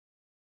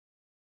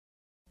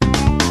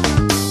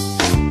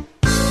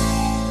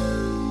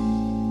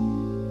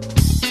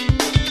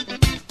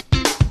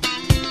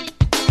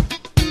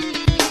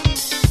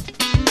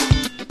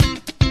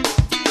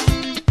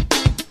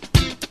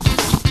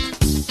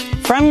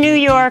From New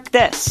York,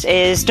 this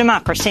is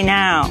Democracy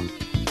Now!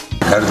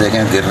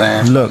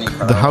 Look,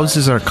 the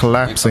houses are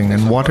collapsing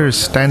and water is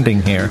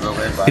standing here.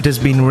 It has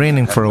been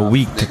raining for a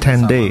week to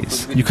 10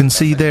 days. You can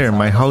see there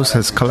my house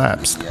has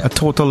collapsed. A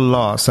total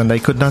loss, and I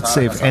could not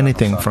save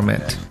anything from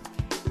it.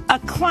 A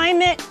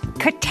climate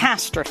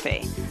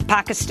catastrophe.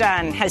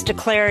 Pakistan has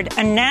declared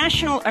a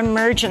national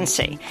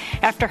emergency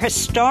after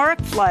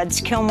historic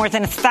floods kill more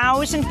than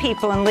 1,000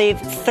 people and leave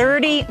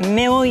 30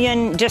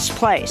 million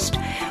displaced.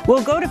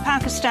 We'll go to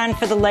Pakistan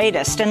for the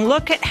latest and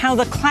look at how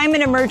the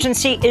climate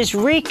emergency is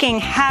wreaking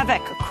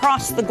havoc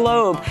across the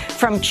globe,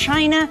 from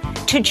China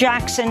to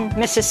Jackson,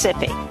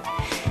 Mississippi.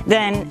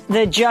 Then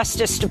the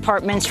Justice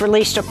Department's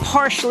released a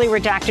partially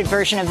redacted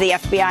version of the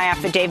FBI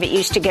affidavit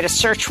used to get a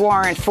search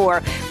warrant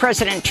for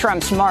President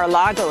Trump's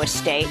Mar-a-Lago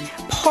estate.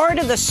 Part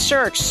of the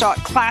search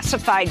sought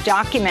classified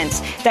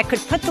documents that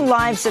could put the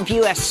lives of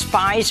U.S.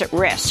 spies at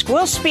risk.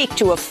 We'll speak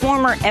to a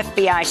former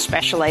FBI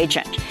special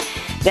agent.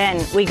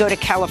 Then we go to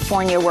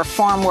California, where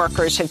farm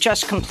workers have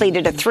just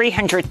completed a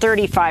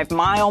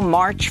 335-mile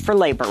march for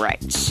labor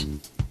rights.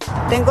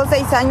 I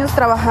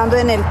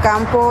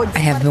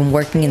have been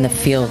working in the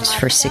fields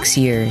for 6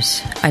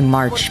 years. I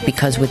marched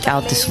because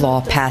without this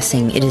law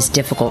passing, it is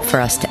difficult for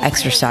us to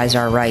exercise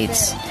our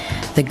rights.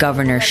 The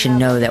governor should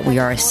know that we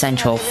are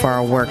essential for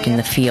our work in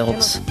the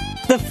fields.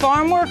 The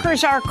farm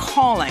workers are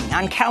calling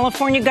on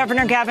California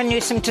Governor Gavin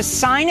Newsom to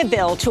sign a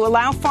bill to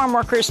allow farm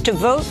workers to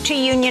vote to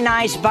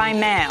unionize by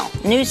mail.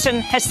 Newsom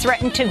has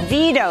threatened to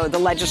veto the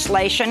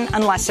legislation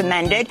unless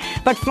amended,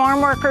 but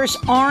farm workers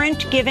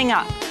aren't giving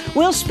up.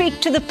 We'll speak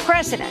to the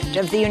president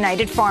of the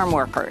United Farm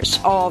Workers.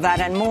 All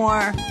that and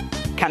more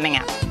coming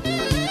up.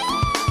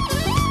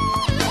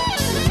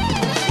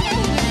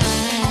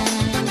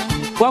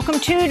 Welcome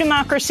to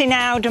Democracy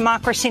Now!,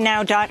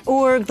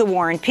 democracynow.org, The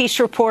War and Peace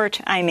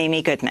Report. I'm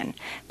Amy Goodman.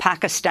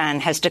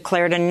 Pakistan has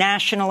declared a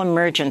national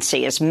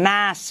emergency as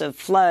massive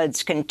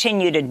floods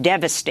continue to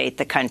devastate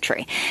the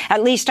country.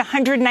 At least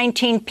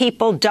 119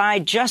 people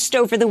died just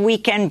over the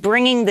weekend,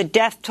 bringing the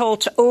death toll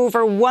to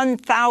over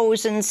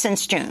 1,000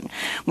 since June.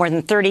 More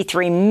than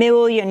 33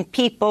 million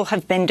people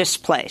have been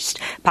displaced.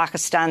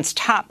 Pakistan's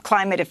top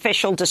climate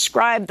official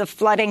described the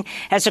flooding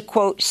as a,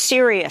 quote,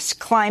 serious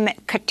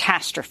climate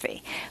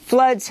catastrophe.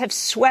 Floods have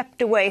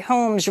swept away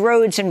homes,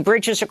 roads, and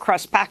bridges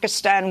across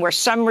Pakistan, where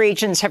some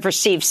regions have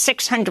received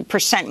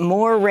 600%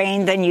 more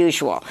rain than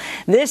usual.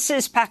 This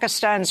is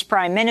Pakistan's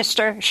Prime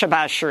Minister,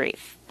 Shehbaz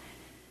Sharif.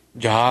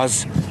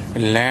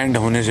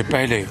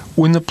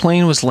 When the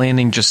plane was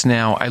landing just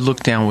now, I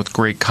looked down with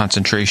great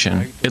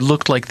concentration. It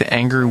looked like the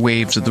angry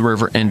waves of the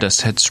River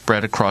Indus had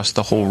spread across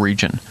the whole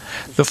region.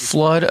 The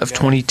flood of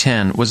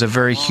 2010 was a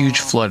very huge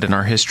flood in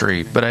our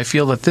history, but I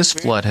feel that this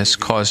flood has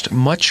caused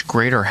much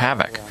greater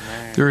havoc.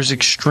 There is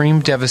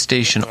extreme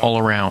devastation all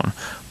around.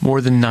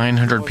 More than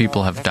 900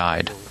 people have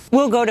died.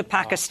 We'll go to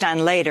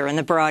Pakistan later in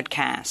the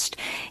broadcast.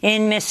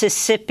 In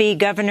Mississippi,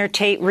 Governor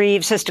Tate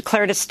Reeves has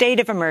declared a state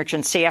of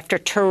emergency after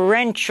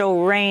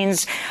torrential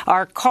rains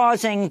are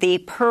causing the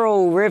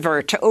Pearl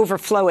River to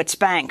overflow its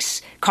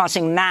banks,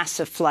 causing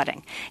massive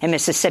flooding. In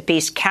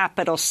Mississippi's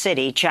capital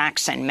city,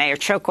 Jackson, Mayor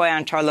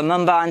Chokwe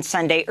Lumumba on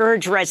Sunday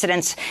urged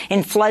residents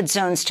in flood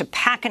zones to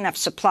pack enough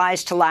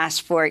supplies to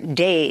last for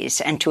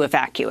days and to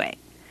evacuate.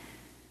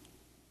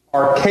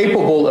 Are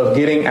capable of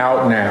getting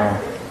out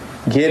now.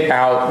 Get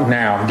out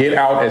now. Get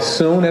out as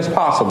soon as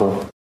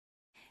possible.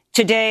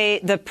 Today,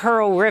 the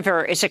Pearl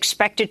River is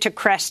expected to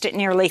crest at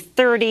nearly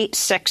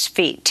 36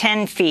 feet,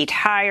 10 feet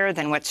higher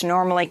than what's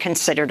normally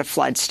considered a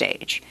flood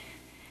stage.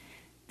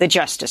 The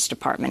Justice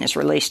Department has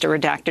released a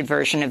redacted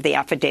version of the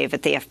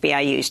affidavit the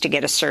FBI used to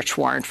get a search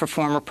warrant for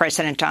former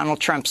President Donald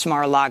Trump's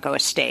Mar-a-Lago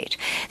estate.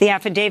 The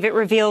affidavit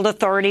revealed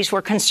authorities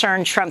were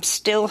concerned Trump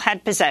still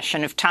had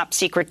possession of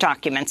top-secret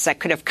documents that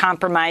could have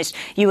compromised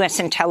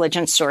U.S.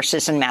 intelligence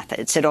sources and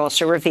methods. It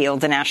also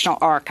revealed the National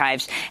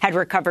Archives had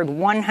recovered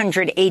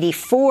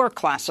 184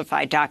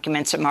 classified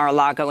documents at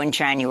Mar-a-Lago in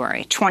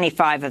January.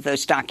 25 of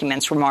those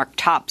documents were marked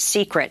top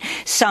secret.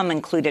 Some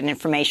included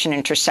information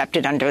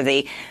intercepted under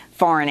the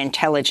Foreign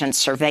Intelligence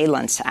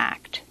Surveillance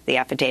Act. The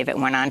affidavit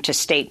went on to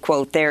state,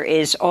 quote, there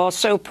is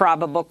also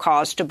probable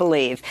cause to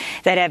believe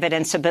that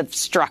evidence of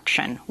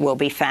obstruction will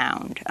be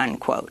found,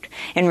 unquote.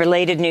 In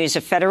related news,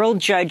 a federal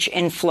judge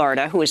in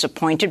Florida who was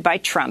appointed by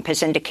Trump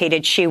has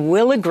indicated she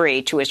will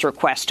agree to his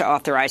request to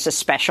authorize a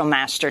special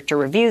master to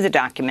review the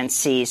documents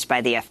seized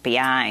by the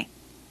FBI.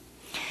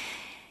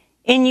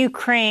 In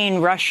Ukraine,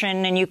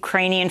 Russian and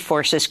Ukrainian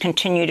forces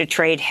continue to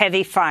trade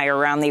heavy fire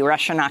around the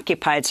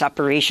Russian-occupied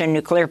Zaporizhzhia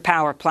nuclear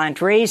power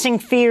plant, raising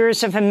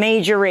fears of a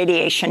major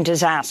radiation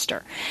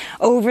disaster.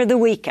 Over the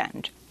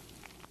weekend,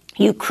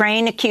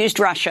 Ukraine accused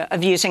Russia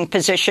of using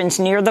positions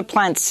near the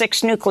plant's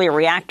 6 nuclear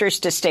reactors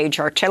to stage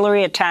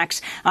artillery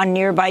attacks on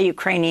nearby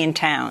Ukrainian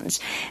towns.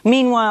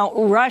 Meanwhile,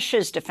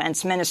 Russia's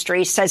defense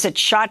ministry says it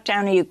shot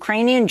down a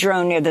Ukrainian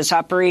drone near the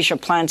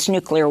Zaporizhzhia plant's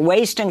nuclear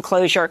waste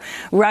enclosure.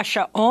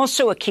 Russia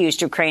also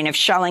accused Ukraine of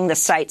shelling the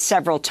site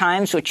several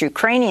times, which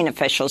Ukrainian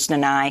officials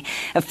deny.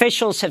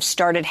 Officials have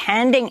started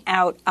handing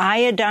out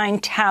iodine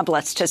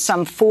tablets to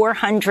some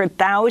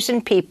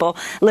 400,000 people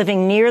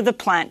living near the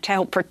plant to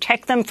help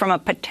protect them from a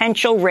potential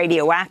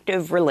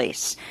radioactive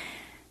release.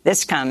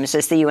 This comes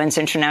as the UN's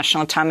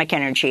International Atomic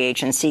Energy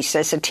Agency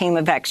says a team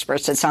of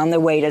experts is on their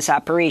way to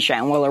Zaporizhzhia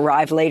and will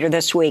arrive later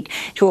this week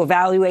to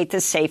evaluate the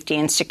safety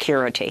and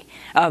security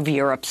of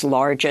Europe's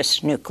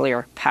largest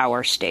nuclear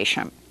power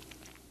station.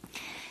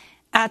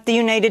 At the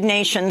United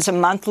Nations, a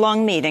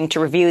month-long meeting to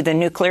review the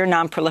Nuclear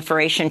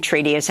Non-Proliferation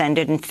Treaty has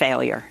ended in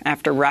failure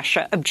after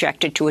Russia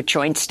objected to a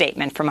joint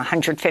statement from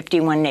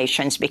 151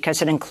 nations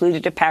because it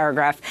included a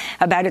paragraph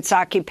about its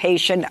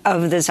occupation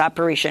of the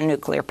Zaporizhzhia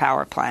nuclear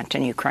power plant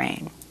in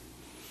Ukraine.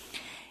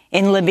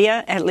 In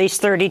Libya, at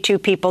least 32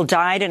 people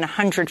died and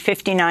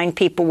 159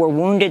 people were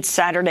wounded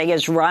Saturday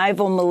as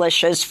rival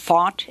militias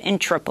fought in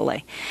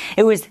Tripoli.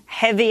 It was the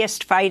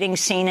heaviest fighting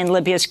seen in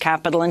Libya's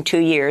capital in 2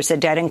 years. The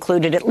dead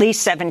included at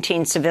least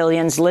 17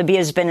 civilians. Libya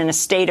has been in a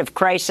state of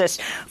crisis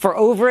for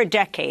over a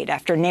decade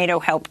after NATO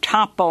helped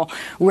topple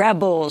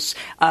rebels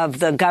of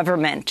the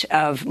government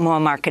of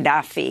Muammar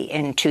Gaddafi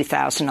in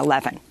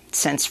 2011.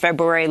 Since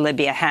February,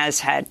 Libya has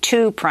had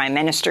 2 prime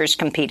ministers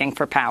competing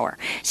for power.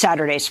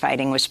 Saturday's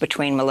fighting was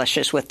between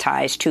militias with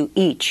ties to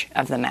each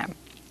of the men.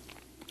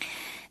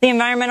 The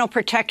Environmental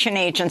Protection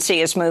Agency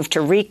has moved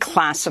to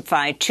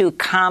reclassify 2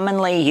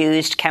 commonly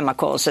used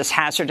chemicals as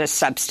hazardous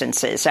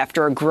substances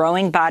after a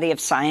growing body of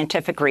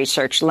scientific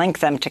research linked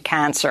them to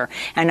cancer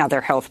and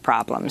other health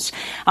problems.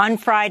 On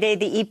Friday,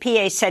 the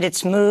EPA said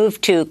its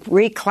move to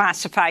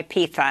reclassify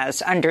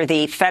PFAS under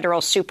the federal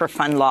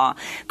Superfund law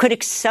could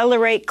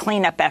accelerate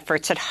cleanup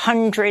efforts at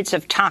hundreds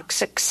of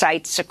toxic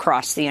sites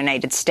across the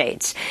United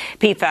States.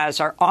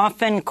 PFAS are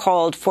often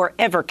called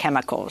forever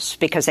chemicals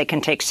because they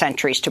can take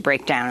centuries to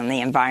break down in the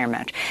environment.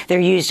 They're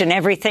used in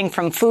everything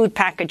from food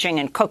packaging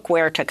and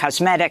cookware to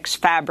cosmetics,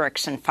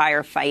 fabrics, and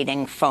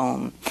firefighting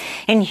foam.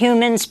 In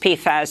humans,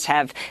 PFAS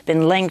have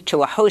been linked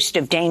to a host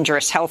of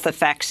dangerous health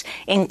effects,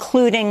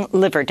 including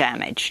liver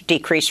damage,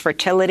 decreased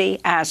fertility,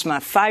 asthma,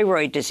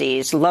 thyroid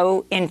disease,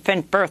 low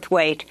infant birth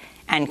weight,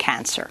 and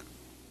cancer.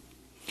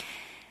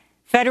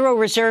 Federal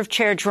Reserve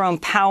Chair Jerome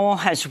Powell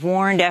has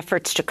warned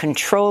efforts to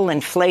control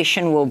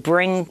inflation will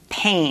bring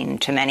pain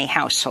to many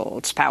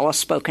households. Powell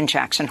spoke in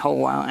Jackson Hole,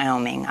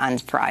 Wyoming on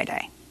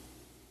Friday.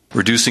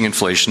 Reducing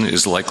inflation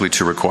is likely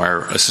to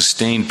require a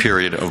sustained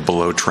period of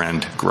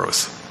below-trend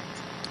growth.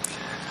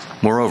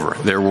 Moreover,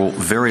 there will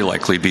very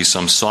likely be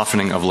some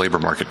softening of labor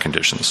market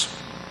conditions.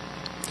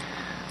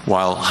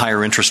 While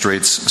higher interest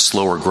rates,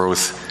 slower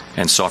growth,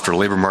 and softer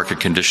labor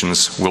market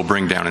conditions will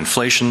bring down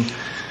inflation,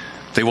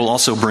 they will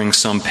also bring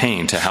some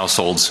pain to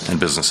households and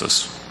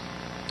businesses.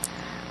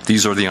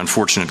 These are the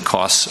unfortunate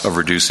costs of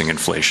reducing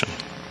inflation.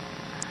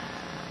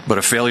 But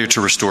a failure to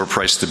restore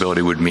price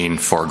stability would mean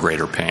far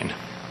greater pain.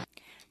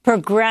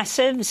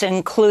 Progressives,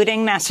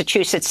 including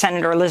Massachusetts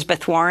Senator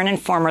Elizabeth Warren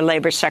and former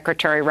Labor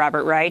Secretary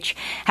Robert Reich,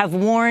 have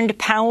warned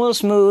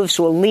Powell's moves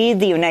will lead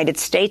the United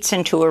States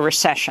into a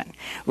recession.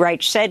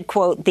 Reich said,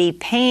 quote, "The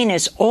pain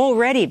is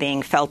already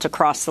being felt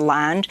across the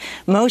land.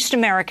 Most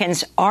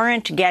Americans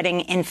aren't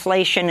getting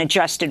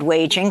inflation-adjusted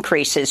wage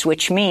increases,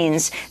 which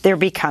means they're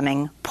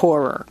becoming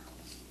poorer."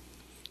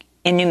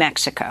 In New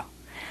Mexico,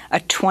 a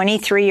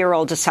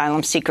 23-year-old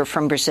asylum seeker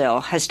from Brazil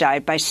has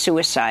died by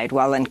suicide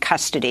while in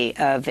custody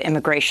of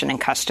Immigration and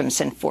Customs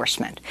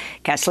Enforcement.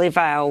 Kesley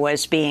Vial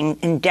was being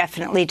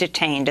indefinitely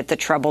detained at the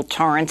troubled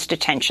Torrance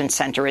Detention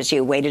Center as he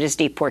awaited his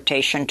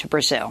deportation to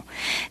Brazil.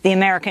 The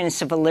American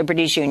Civil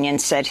Liberties Union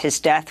said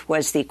his death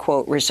was the,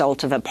 quote,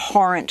 result of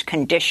abhorrent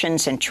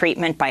conditions and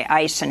treatment by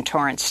ICE and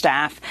Torrance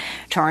staff.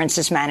 Torrance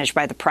is managed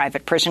by the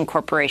private prison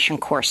corporation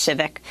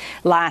CoreCivic.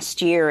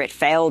 Last year, it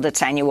failed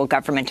its annual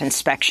government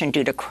inspection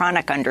due to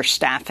chronic understaffing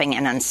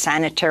and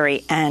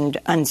unsanitary and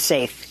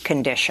unsafe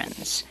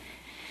conditions.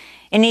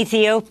 In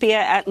Ethiopia,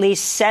 at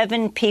least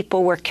 7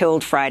 people were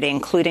killed Friday,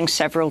 including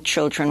several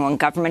children, when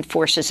government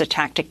forces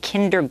attacked a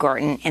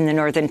kindergarten in the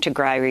northern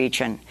Tigray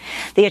region.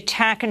 The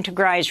attack in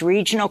Tigray's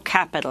regional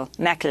capital,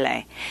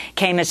 Mekelle,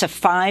 came as a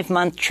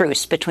 5-month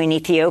truce between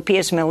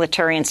Ethiopia's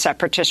military and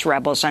separatist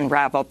rebels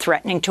unraveled,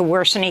 threatening to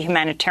worsen a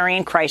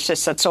humanitarian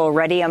crisis that's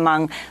already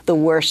among the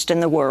worst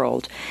in the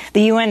world.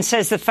 The UN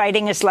says the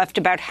fighting has left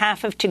about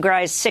half of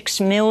Tigray's 6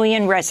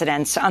 million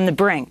residents on the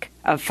brink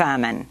of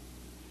famine.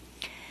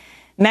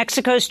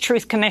 Mexico's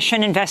Truth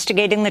Commission,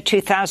 investigating the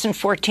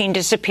 2014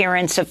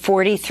 disappearance of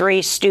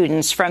 43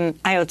 students from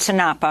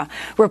Ayotzinapa,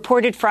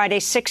 reported Friday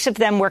 6 of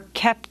them were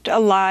kept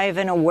alive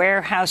in a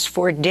warehouse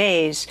for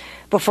days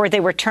before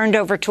they were turned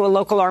over to a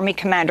local army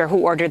commander who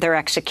ordered their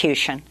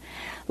execution.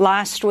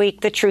 Last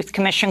week, the Truth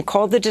Commission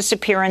called the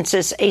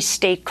disappearances a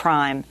state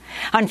crime.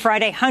 On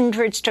Friday,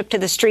 hundreds took to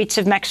the streets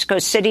of Mexico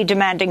City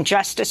demanding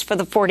justice for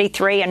the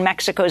 43 and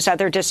Mexico's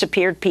other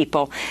disappeared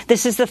people.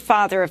 This is the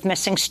father of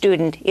missing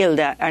student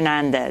Hilda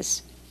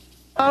Hernandez.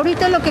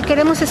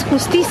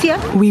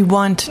 We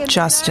want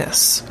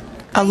justice.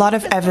 A lot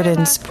of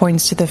evidence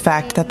points to the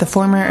fact that the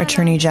former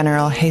Attorney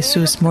General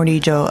Jesus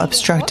Murillo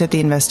obstructed the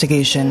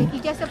investigation.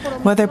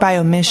 Whether by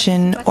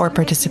omission or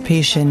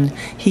participation,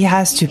 he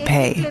has to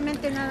pay.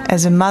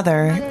 As a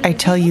mother, I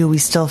tell you we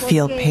still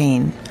feel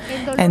pain,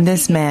 and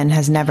this man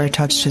has never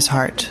touched his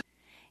heart.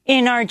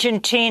 In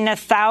Argentina,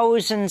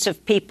 thousands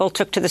of people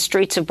took to the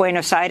streets of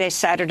Buenos Aires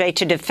Saturday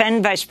to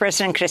defend Vice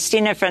President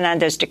Cristina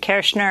Fernández de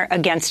Kirchner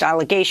against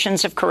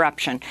allegations of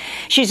corruption.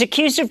 She's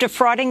accused of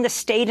defrauding the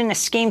state in a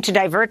scheme to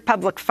divert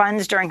public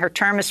funds during her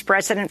term as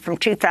president from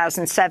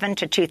 2007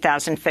 to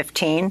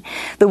 2015.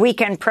 The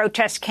weekend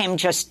protest came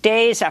just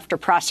days after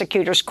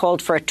prosecutors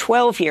called for a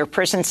 12-year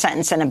prison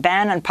sentence and a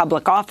ban on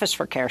public office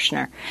for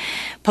Kirchner.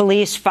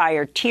 Police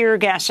fired tear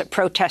gas at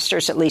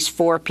protesters. At least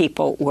 4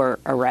 people were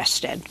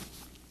arrested.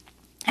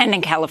 And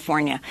in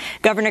California,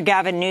 Governor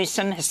Gavin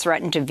Newsom has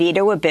threatened to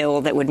veto a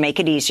bill that would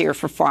make it easier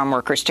for farm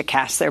workers to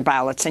cast their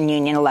ballots in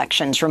union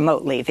elections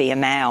remotely via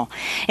mail.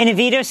 In a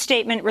veto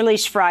statement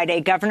released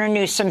Friday, Governor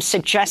Newsom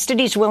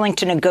suggested he's willing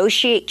to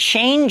negotiate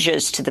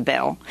changes to the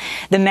bill.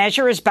 The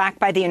measure is backed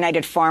by the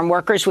United Farm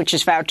Workers, which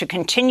has vowed to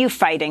continue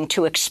fighting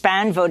to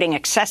expand voting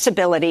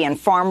accessibility and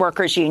farm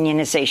workers'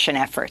 unionization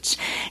efforts.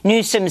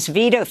 Newsom's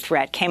veto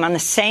threat came on the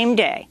same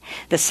day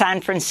the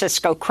San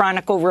Francisco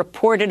Chronicle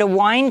reported a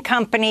wine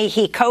company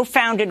he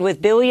co-founded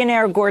with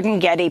billionaire Gordon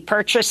Getty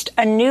purchased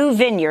a new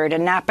vineyard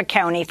in Napa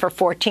County for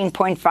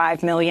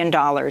 $14.5 million.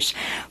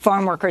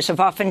 Farm workers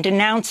have often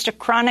denounced a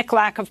chronic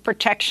lack of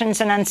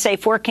protections and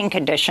unsafe working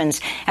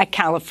conditions at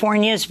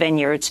California's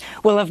vineyards.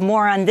 We'll have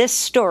more on this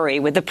story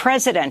with the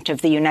president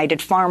of the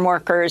United Farm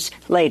Workers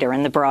later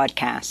in the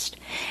broadcast.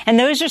 And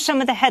those are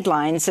some of the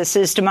headlines. This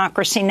is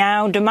Democracy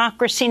Now!,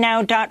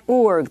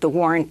 democracynow.org, the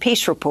War and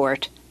Peace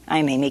Report.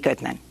 I'm Amy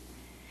Goodman.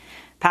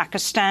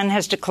 Pakistan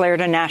has declared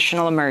a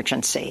national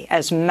emergency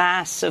as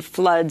massive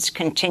floods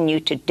continue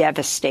to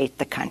devastate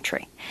the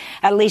country.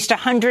 At least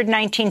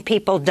 119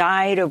 people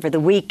died over the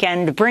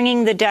weekend,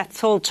 bringing the death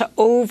toll to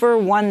over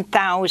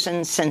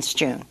 1,000 since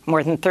June.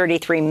 More than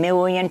 33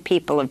 million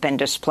people have been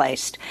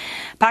displaced.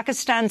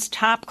 Pakistan's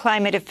top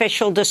climate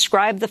official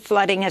described the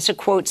flooding as a,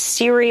 quote,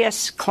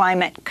 serious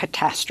climate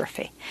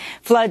catastrophe.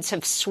 Floods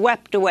have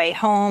swept away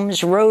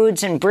homes,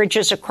 roads and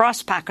bridges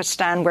across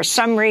Pakistan, where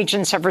some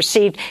regions have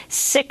received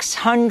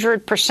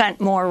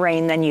 600% more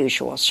rain than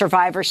usual.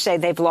 Survivors say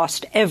they've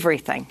lost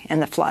everything in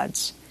the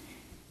floods.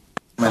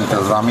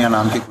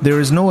 There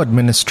is no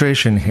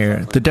administration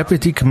here. The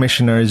deputy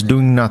commissioner is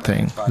doing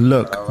nothing.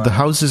 Look, the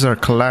houses are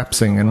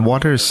collapsing and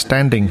water is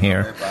standing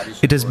here.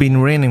 It has been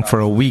raining for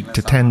a week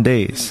to 10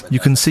 days. You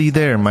can see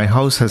there my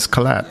house has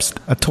collapsed.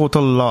 A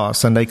total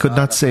loss, and I could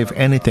not save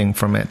anything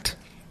from it.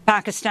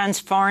 Pakistan's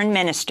Foreign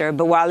Minister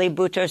Bawali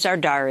Bhutto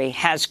Zardari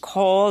has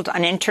called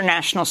on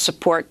international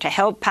support to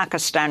help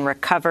Pakistan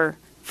recover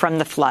from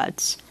the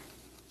floods.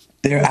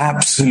 They're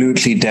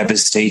absolutely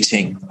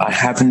devastating. I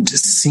haven't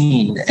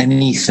seen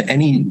any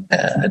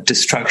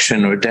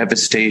destruction or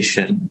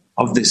devastation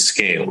of this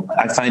scale.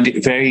 I find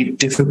it very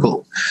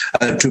difficult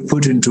to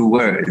put into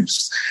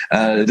words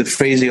the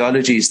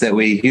phraseologies that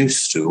we're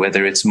used to,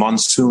 whether it's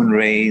monsoon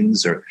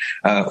rains or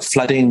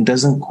flooding,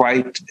 doesn't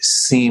quite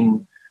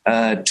seem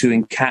to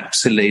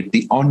encapsulate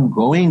the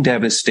ongoing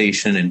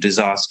devastation and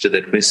disaster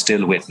that we're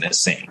still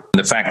witnessing.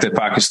 The fact that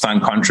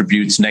Pakistan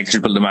contributes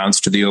negligible amounts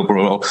to the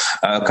overall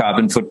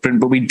carbon footprint,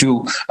 but we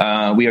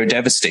are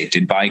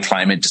devastated by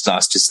climate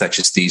disasters such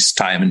as these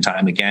time and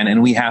time again,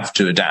 and we have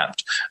to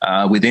adapt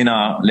within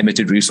our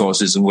limited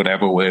resources and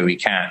whatever way we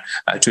can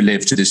to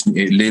live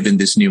in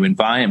this new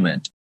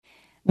environment.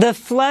 The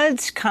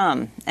floods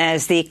come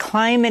as the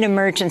climate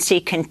emergency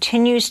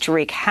continues to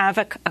wreak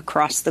havoc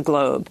across the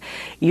globe.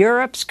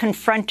 Europe's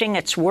confronting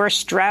its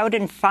worst drought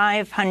in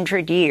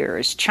 500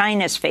 years.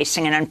 China's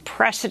facing an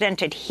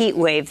unprecedented heat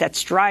wave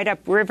that's dried up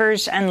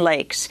rivers and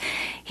lakes.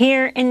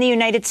 Here in the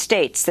United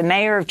States, the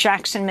mayor of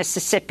Jackson,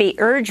 Mississippi,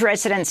 urged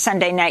residents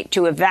Sunday night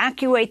to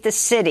evacuate the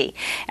city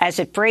as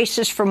it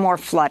braces for more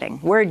flooding.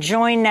 We're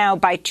joined now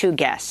by 2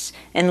 guests.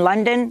 In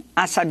London,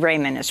 Asad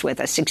Rehman is with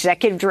us,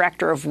 Executive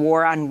Director of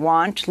War on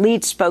Want,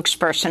 lead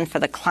spokesperson for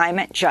the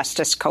Climate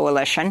Justice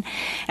Coalition.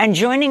 And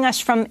joining us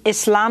from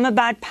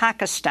Islamabad,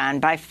 Pakistan,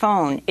 by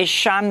phone is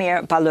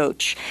Shamir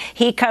Baloch.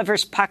 He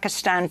covers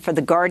Pakistan for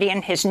The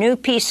Guardian. His new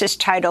piece is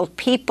titled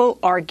People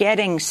Are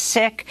Getting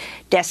Sick,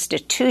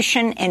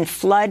 Destitution in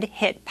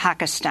Flood-Hit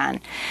Pakistan.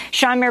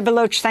 Shamir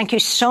Baloch, thank you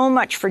so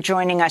much for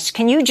joining us.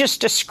 Can you just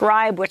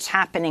describe what's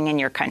happening in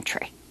your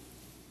country?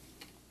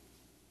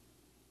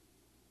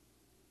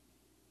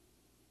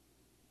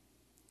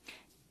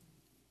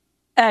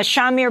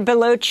 Shamir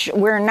Baloch,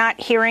 we're not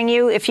hearing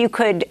you. If you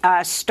could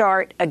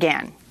start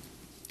again.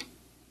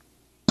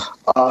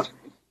 You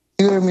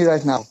hear me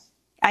right now?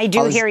 I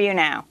do hear you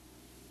now.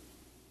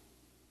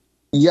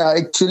 Yeah,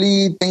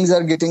 actually, things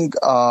are getting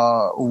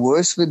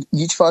worse with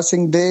each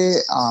passing day,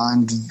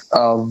 and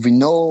we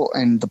know,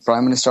 and the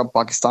Prime Minister of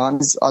Pakistan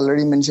has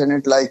already mentioned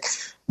it, like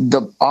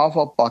the half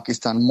of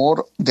Pakistan,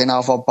 more than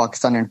half of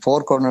Pakistan, and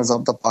four corners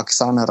of the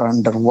Pakistan are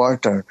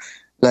underwater.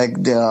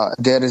 Like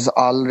there is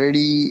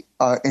already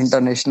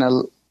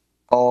international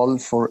call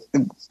for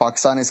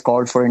Pakistan is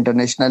called for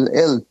international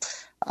help.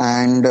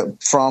 And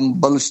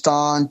from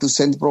Balochistan to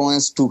Sindh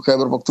province to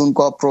Khyber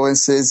Pakhtunkhwa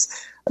provinces,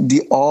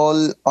 they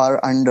all are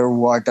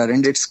underwater,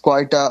 and it's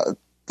quite a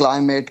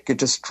climate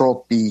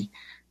catastrophe.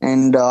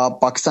 And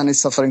Pakistan is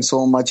suffering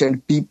so much,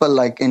 and people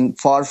like in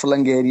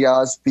far-flung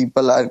areas,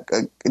 people are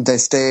the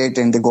state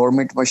and the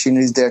government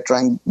machineries, they're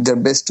trying their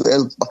best to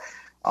help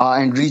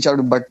and reach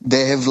out, but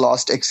they have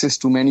lost access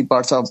to many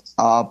parts of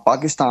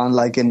Pakistan,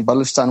 like in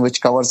Balochistan,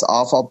 which covers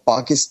half of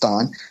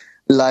Pakistan.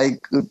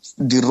 Like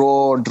the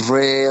road,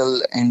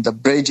 rail, and the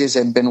bridges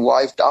have been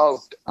wiped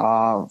out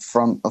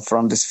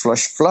from this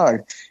flash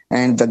flood,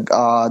 and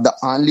the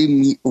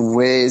only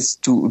ways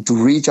to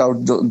reach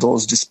out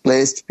those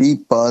displaced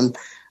people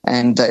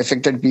and the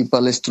affected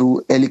people is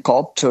through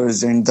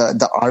helicopters, and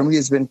the army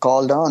has been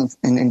called on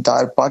in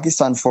entire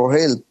Pakistan for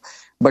help.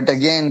 But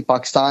again,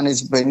 Pakistan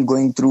has been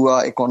going through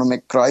an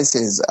economic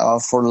crisis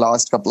for the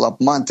last couple of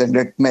months, and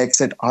it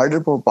makes it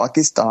harder for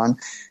Pakistan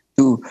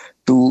to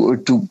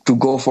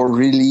go for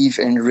relief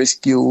and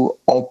rescue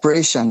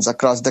operations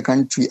across the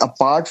country.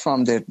 Apart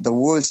from that, the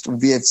worst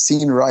we have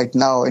seen right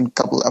now in a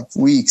couple of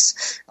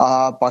weeks,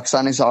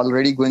 Pakistan is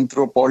already going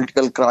through a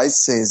political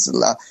crisis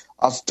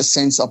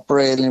since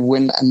April,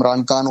 when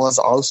Imran Khan was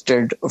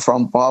ousted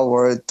from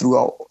power through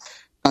a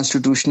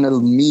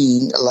constitutional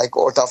mean, like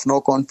out of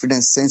no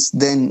confidence. Since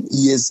then,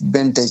 he has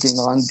been taking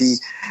on the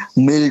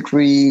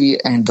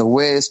military and the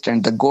West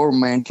and the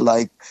government,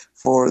 like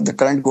for the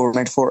current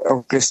government, for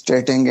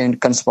orchestrating and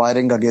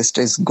conspiring against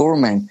his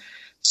government.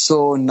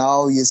 So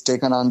now he has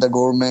taken on the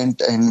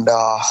government, and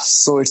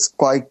so it's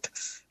quite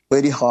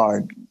very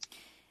hard.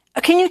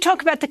 Can you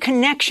talk about the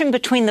connection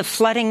between the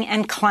flooding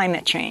and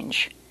climate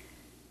change?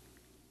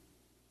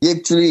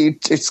 Actually,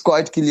 it's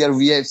quite clear.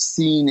 We have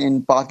seen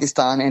in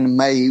Pakistan in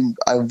May,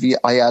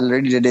 I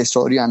already did a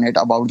story on it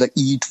about the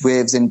heat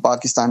waves in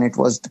Pakistan. It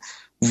was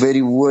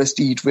very worst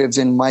heat waves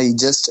in May.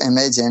 Just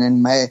imagine,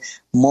 in May,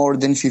 more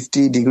than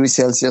 50 degrees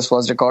Celsius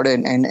was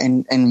recorded. And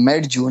in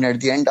mid-June, at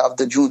the end of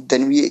the June,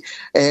 then we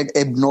had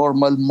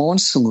abnormal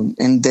monsoon,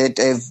 and that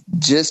have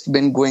just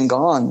been going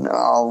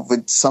on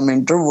with some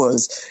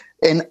intervals.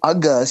 In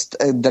August,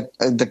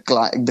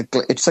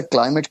 it's a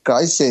climate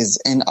crisis.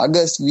 In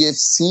August, we have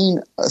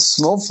seen a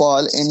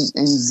snowfall in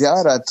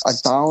Ziyarat, a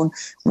town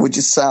which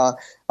is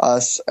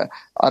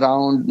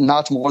around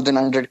not more than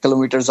 100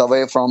 kilometers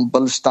away from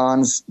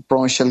Balochistan's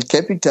provincial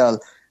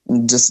capital.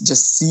 Just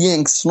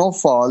seeing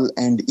snowfall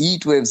and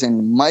heat waves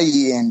in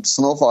May and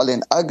snowfall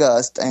in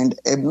August and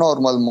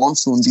abnormal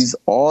monsoon, these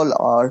all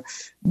are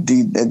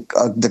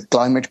the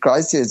climate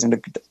crisis and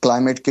the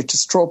climate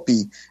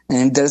catastrophe.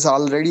 And there's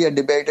already a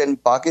debate in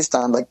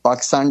Pakistan, like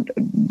Pakistan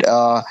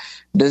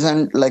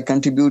doesn't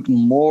contribute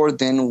more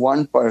than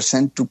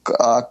 1% to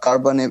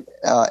carbon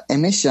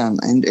emission,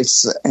 and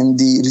it's in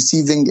the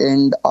receiving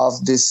end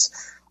of this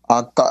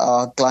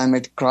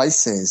climate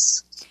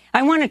crisis.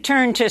 I want to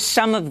turn to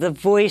some of the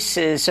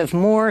voices of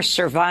more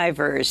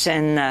survivors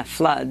in the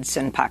floods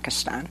in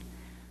Pakistan.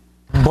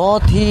 We're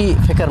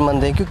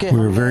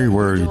very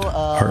worried.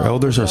 Our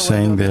elders are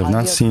saying they have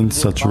not seen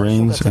such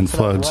rains and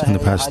floods in the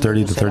past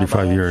 30 to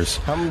 35 years.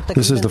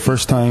 This is the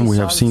first time we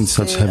have seen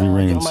such heavy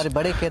rains.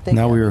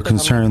 Now we are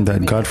concerned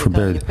that, God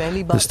forbid,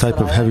 this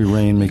type of heavy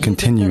rain may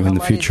continue in the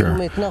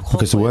future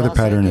because the weather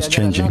pattern is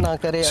changing.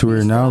 So we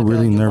are now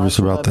really nervous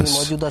about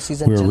this.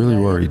 We are really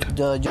worried.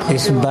 The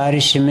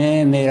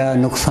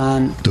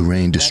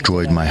rain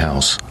destroyed my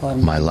house.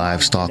 My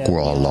livestock were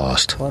all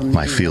lost.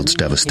 My fields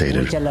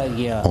devastated.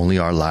 Only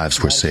our lives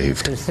were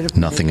saved.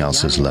 Nothing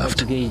else is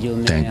left.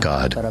 Thank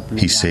God.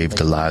 He saved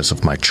the lives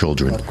of my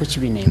children.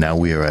 Now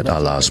we are at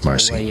Allah's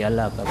mercy.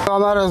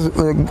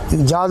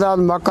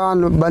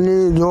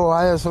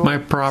 My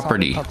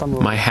property,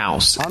 my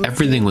house,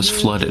 everything was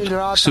flooded.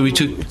 So we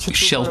took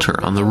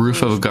shelter on the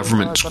roof of a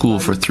government school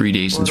for 3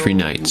 days and 3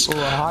 nights.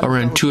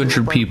 Around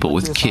 200 people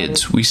with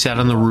kids. We sat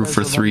on the roof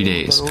for 3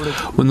 days.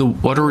 When the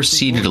water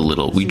receded a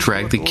little, we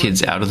dragged the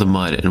kids out of the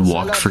mud and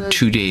walked for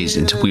 2 days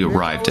until we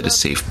arrived at a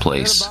safe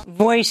place.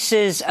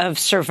 Voices of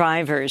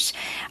survivors.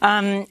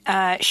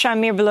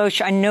 Shamir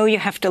Baloch, I know you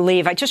have to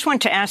leave. I just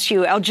want to ask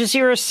you, Al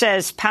Jazeera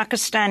says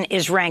Pakistan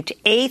is ranked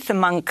 8th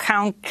among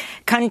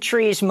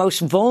countries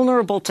most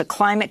vulnerable to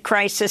climate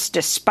crisis,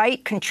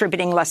 despite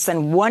contributing less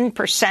than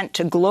 1%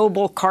 to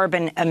global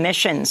carbon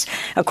emissions,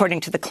 according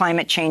to the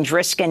Climate Change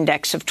Risk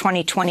Index of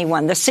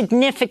 2021. The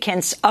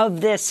significance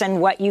of this and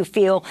what you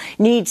feel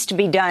needs to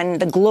be done,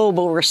 the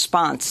global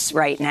response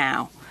right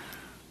now.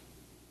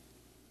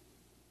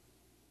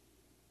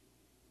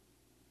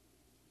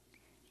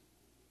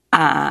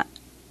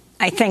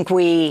 I think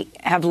we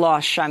have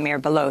lost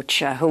Shamir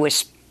Baloch, who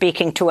was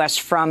speaking to us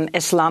from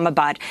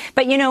Islamabad.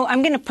 But,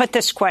 I'm going to put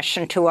this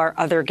question to our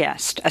other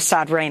guest,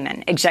 Asad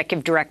Rehman,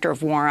 Executive Director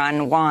of War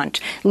on Want,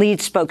 lead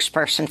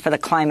spokesperson for the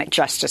Climate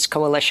Justice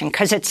Coalition,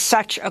 because it's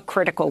such a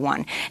critical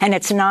one. And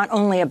it's not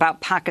only about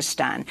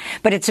Pakistan,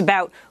 but it's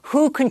about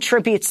who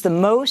contributes the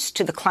most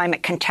to the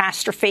climate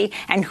catastrophe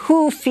and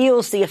who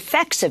feels the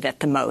effects of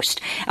it the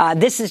most.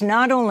 This is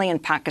not only in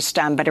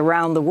Pakistan, but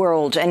around the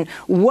world, and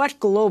what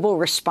global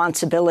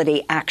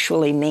responsibility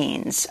actually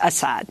means.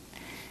 Asad.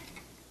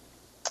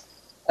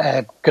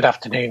 Good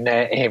afternoon,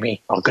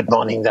 Amy, or good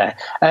morning there.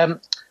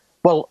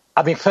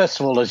 First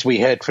of all, as we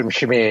heard from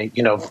Shamir,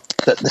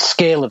 the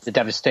scale of the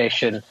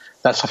devastation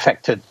that's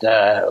affected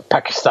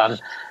Pakistan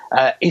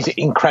is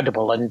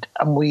incredible. And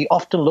we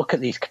often look at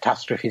these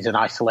catastrophes in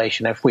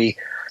isolation. If we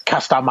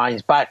cast our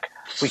minds back,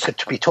 we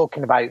could be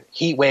talking about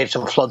heat waves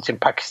and floods in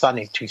Pakistan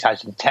in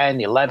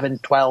 2010, 11,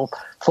 12,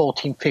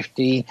 14,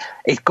 15.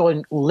 It's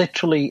going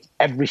literally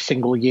every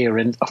single year.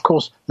 And, of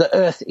course, the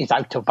Earth is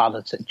out of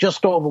balance at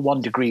just over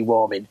 1 degree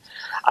warming.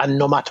 And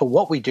no matter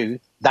what we do,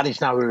 that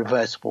is now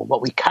irreversible.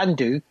 What we can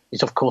do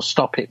is, of course,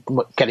 stop it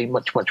getting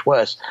much, much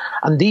worse.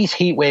 And these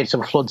heat waves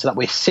and floods that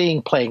we're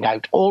seeing playing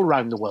out all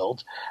around the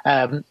world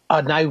are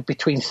now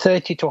between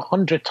 30 to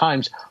 100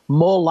 times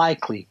more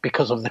likely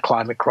because of the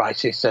climate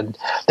crisis. And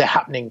they're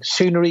happening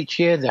sooner each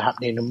year, they're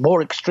happening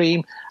more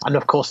extreme, and,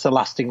 of course, they're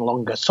lasting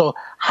longer. So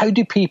how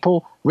do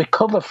people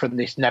recover from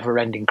this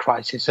never-ending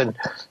crisis? And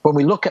when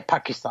we look at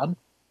Pakistan,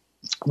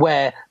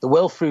 where the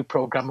World Food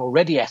Programme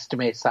already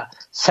estimates that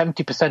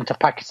 70% of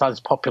Pakistan's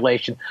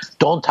population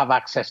don't have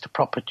access to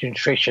proper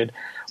nutrition.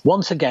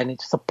 Once again,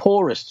 it's the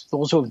poorest,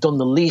 those who have done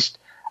the least,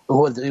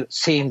 who are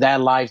seeing their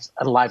lives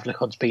and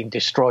livelihoods being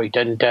destroyed.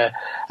 And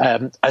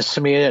as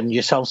Samir and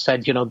yourself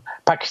said,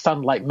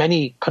 Pakistan, like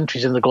many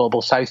countries in the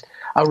global south,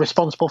 are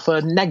responsible for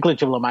a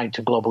negligible amount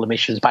of global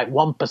emissions, about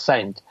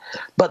 1%.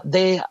 But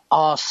they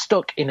are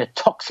stuck in a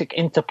toxic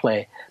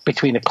interplay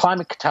between a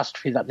climate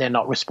catastrophe that they're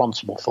not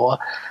responsible for,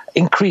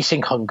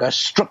 increasing hunger,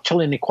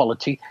 structural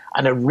inequality,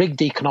 and a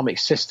rigged economic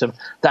system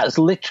that has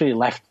literally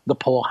left the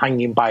poor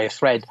hanging by a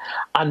thread.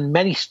 And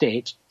many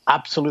states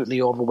absolutely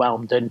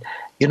overwhelmed. And,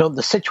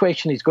 the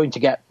situation is going to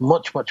get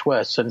much, much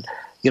worse. And,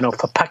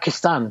 for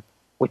Pakistan,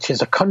 which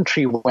is a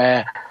country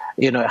where,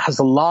 it has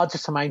the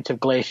largest amount of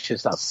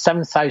glaciers, that's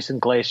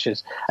 7,000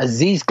 glaciers. As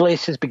these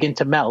glaciers begin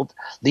to melt,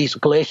 these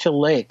glacial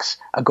lakes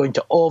are going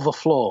to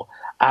overflow.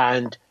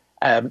 And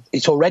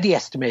it's already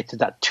estimated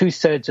that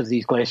 2/3 of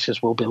these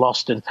glaciers will be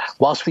lost. And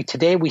whilst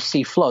today we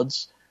see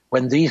floods,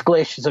 when these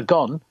glaciers are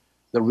gone,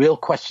 the real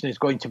question is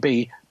going to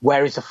be,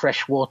 where is the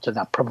fresh water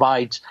that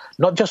provides,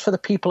 not just for the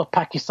people of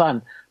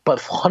Pakistan,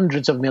 but for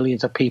hundreds of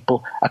millions of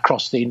people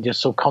across the Indian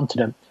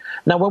subcontinent?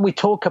 Now, when we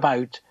talk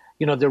about,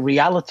 the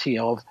reality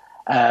of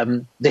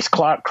this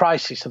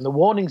crisis, and the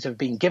warnings have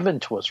been given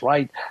to us,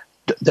 right?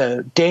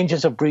 The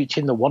dangers of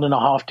breaching the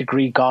 1.5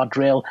 degree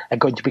guardrail are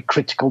going to be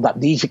critical, that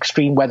these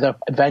extreme weather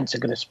events are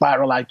going to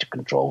spiral out of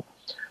control.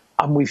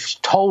 And we've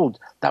told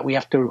that we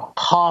have to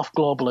halve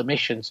global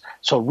emissions.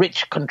 So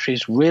rich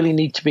countries really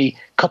need to be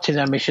cutting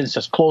their emissions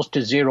as close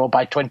to zero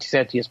by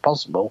 2030 as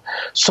possible,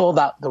 so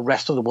that the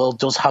rest of the world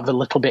does have a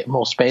little bit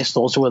more space,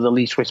 those who are the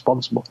least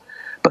responsible.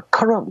 But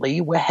currently,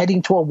 we're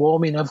heading to a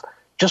warming of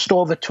just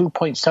over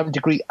 2.7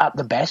 degrees at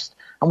the best.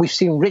 And we've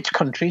seen rich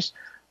countries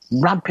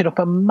ramping up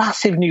a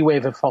massive new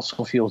wave of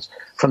fossil fuels,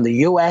 from the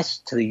US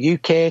to the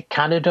UK,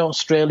 Canada,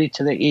 Australia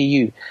to the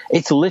EU.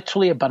 It's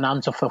literally a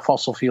bonanza for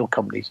fossil fuel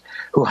companies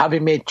who,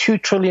 having made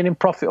 $2 trillion in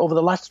profit over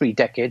the last 3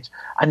 decades,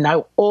 are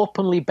now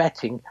openly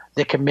betting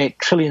they can make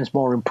trillions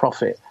more in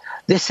profit.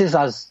 This is,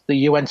 as the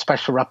UN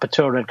Special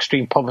Rapporteur on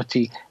Extreme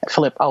Poverty,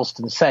 Philip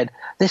Alston, said,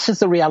 this is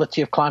the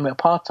reality of climate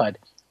apartheid.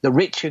 The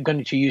rich are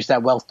going to use their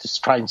wealth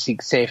to try and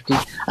seek safety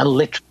and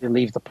literally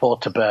leave the poor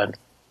to burn.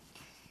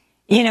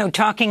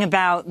 Talking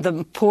about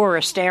the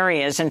poorest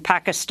areas in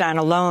Pakistan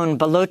alone,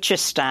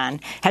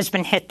 Balochistan has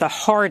been hit the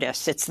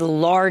hardest. It's the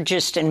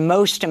largest and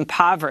most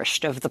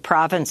impoverished of the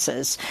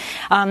provinces.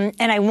 And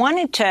I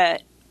wanted to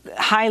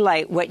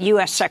highlight what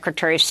U.S.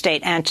 Secretary of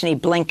State Antony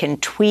Blinken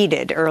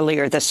tweeted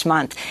earlier this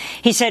month.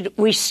 He said,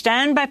 "We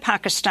stand by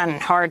Pakistan in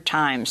hard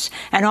times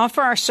and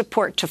offer our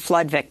support to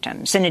flood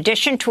victims. In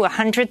addition to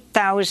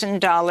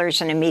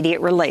 $100,000 in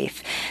immediate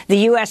relief, the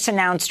U.S.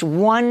 announced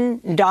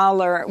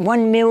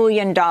 $1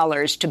 million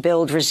to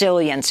build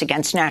resilience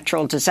against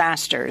natural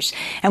disasters.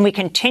 And we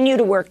continue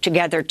to work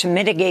together to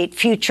mitigate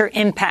future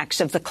impacts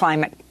of the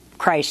climate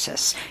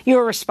crisis."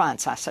 Your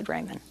response, Asad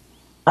Rehman?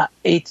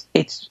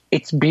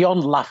 It's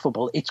beyond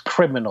laughable. It's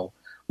criminal.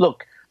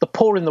 Look, the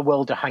poor in the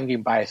world are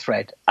hanging by a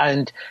thread.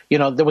 And,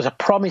 there was a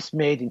promise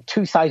made in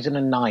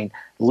 2009,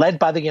 led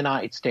by the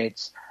United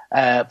States,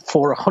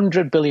 for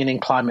 $100 billion in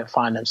climate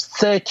finance.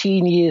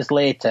 13 years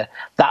later,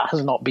 that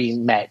has not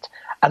been met.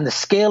 And the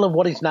scale of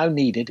what is now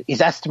needed is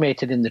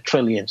estimated in the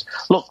trillions.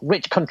 Look,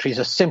 rich countries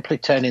are simply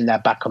turning their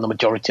back on the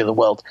majority of the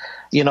world.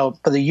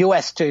 For the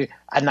US to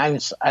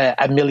announce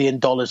 $1 million,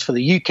 for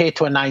the UK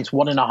to announce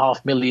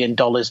 $1.5 million.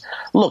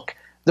 Look,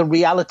 the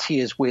reality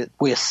is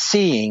we're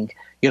seeing,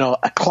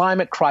 a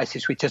climate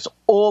crisis which is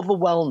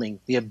overwhelming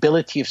the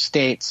ability of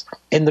states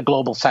in the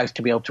global south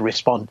to be able to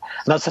respond.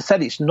 And as I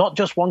said, it's not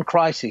just one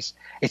crisis.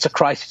 It's a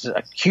crisis of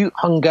acute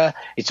hunger.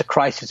 It's a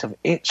crisis of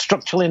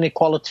structural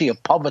inequality,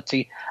 of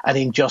poverty and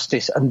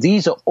injustice. And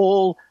these are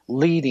all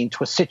leading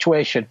to a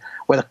situation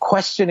where the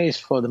question is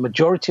for the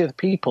majority of the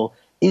people,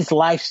 is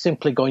life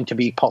simply going to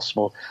be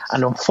possible?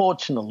 And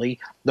unfortunately,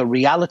 the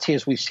reality,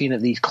 as we've seen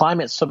at these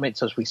climate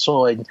summits, as we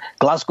saw in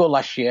Glasgow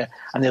last year,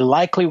 and they're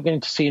likely we're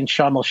going to see in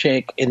Sharm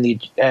el-Sheikh in the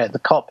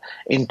COP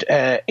in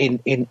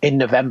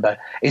November,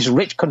 is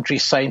rich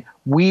countries saying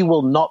we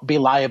will not be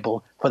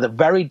liable for the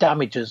very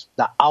damages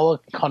that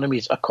our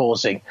economies are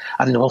causing,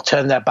 and will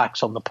turn their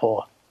backs on the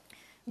poor.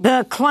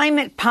 The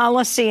Climate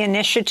Policy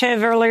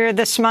Initiative earlier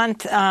this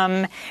month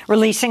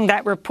releasing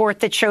that report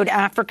that showed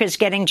Africa is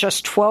getting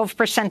just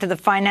 12% of the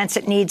finance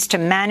it needs to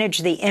manage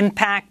the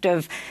impact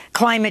of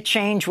climate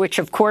change, which,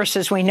 of course,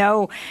 as we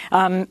know,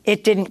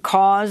 it didn't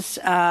cause.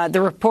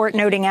 The report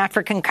noting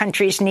African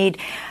countries need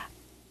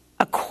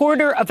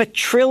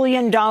 $250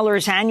 billion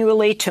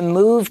annually to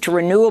move to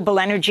renewable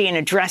energy and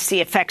address the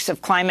effects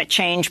of climate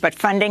change. But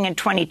funding in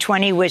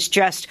 2020 was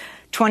just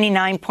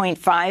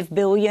 $29.5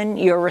 billion.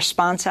 Your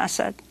response,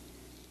 Assad?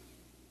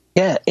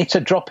 Yeah, it's a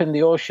drop in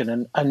the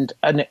ocean,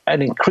 and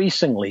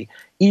increasingly,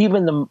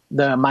 even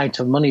the amount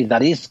of money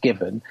that is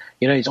given,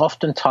 is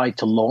often tied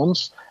to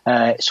loans.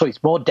 So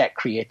it's more debt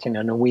creating,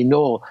 and we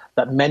know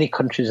that many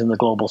countries in the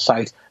global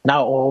south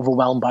now are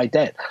overwhelmed by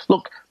debt.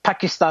 Look,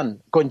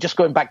 Pakistan,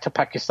 going back to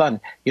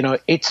Pakistan,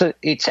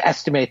 it's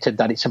estimated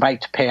that it's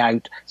about to pay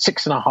out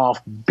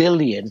 $6.5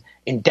 billion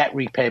in debt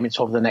repayments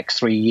over the next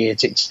 3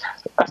 years. It's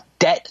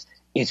debt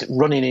is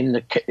running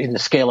in the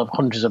scale of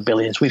hundreds of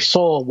billions. We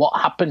saw what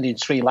happened in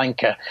Sri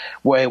Lanka,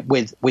 where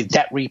with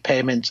debt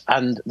repayments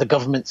and the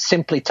government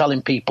simply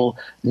telling people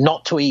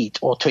not to eat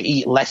or to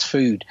eat less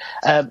food.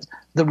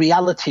 The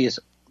reality is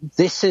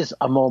this is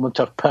a moment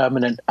of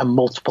permanent and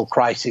multiple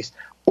crises,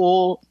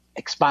 all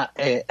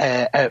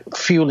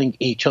fueling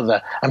each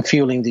other and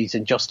fueling these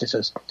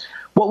injustices.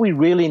 What we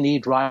really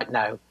need right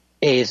now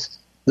is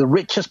the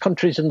richest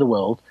countries in the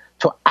world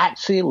to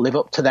actually live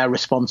up to their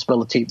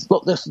responsibility.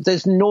 Look,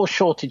 there's no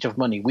shortage of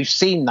money. We've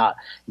seen that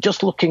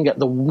just looking at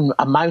the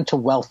amount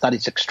of wealth that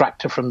is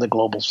extracted from the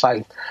global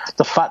south.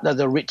 The fact that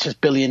the richest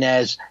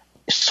billionaires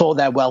saw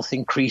their wealth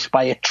increase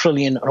by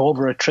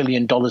over $1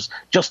 trillion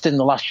just in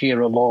the last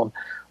year alone.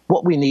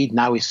 What we need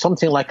now is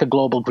something like a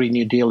global Green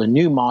New Deal, a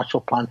new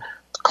Marshall Plan,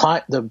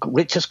 the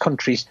richest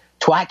countries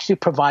to actually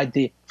provide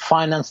the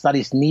finance that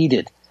is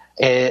needed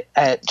to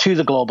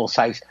the global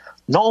south,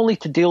 not only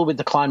to deal with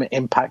the climate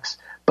impacts,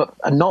 but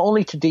not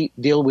only to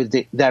deal with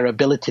their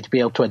ability to be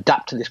able to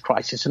adapt to this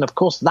crisis. And of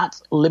course,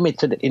 that's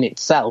limited in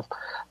itself,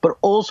 but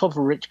also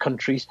for rich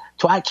countries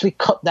to actually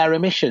cut their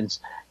emissions.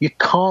 You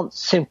can't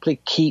simply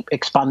keep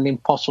expanding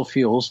fossil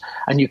fuels,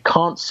 and you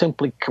can't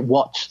simply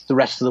watch the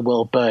rest of the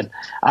world burn.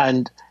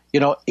 And,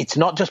 it's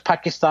not just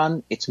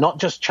Pakistan, it's not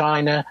just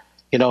China.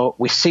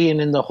 We're seeing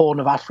in the Horn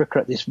of Africa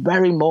at this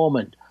very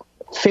moment,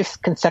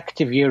 5th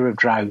consecutive year of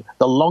drought,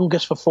 the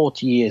longest for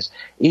 40 years.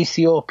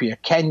 Ethiopia,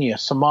 Kenya,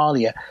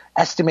 Somalia,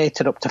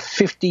 estimated up to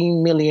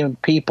 15 million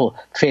people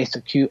face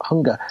acute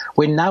hunger.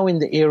 We're now in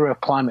the era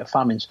of climate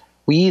famines.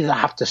 We either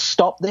have to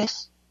stop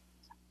this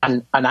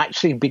and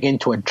actually begin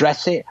to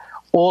address it,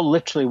 or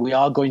literally we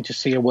are going to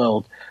see a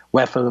world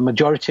where for the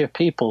majority of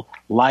people,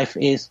 life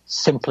is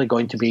simply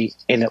going to be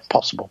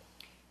impossible.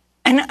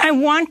 And I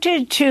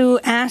wanted to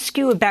ask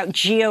you about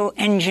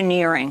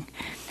geoengineering.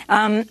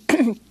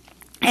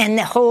 And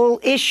the whole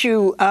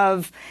issue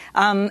of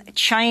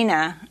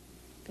China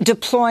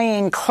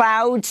deploying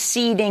cloud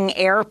seeding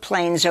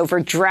airplanes over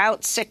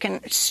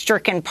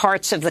drought-stricken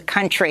parts of the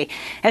country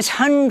as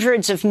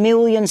hundreds of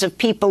millions of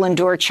people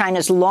endure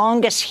China's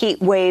longest heat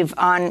wave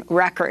on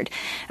record.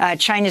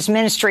 China's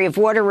Ministry of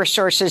Water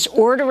Resources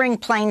ordering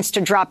planes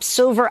to drop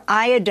silver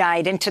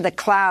iodide into the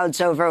clouds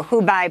over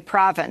Hubei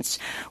province,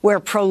 where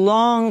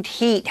prolonged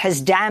heat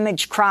has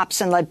damaged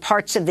crops and led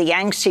parts of the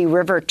Yangtze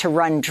River to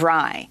run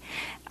dry.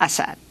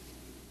 Assad.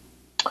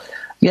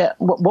 Yeah,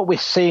 what we're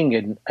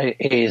seeing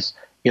is,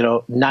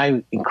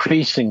 now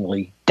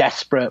increasingly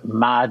desperate,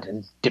 mad,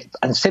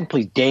 and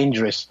simply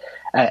dangerous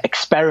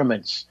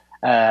experiments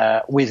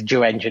with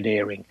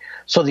geoengineering.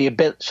 So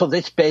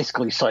this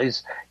basically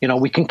says,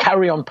 we can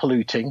carry on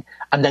polluting,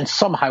 and then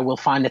somehow we'll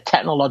find a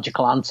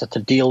technological answer to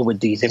deal with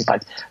these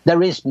impacts.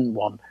 There isn't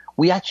one.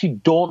 We actually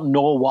don't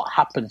know what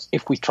happens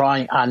if we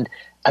try and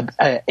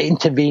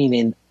intervene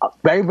in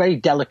very, very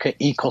delicate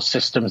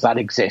ecosystems that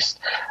exist.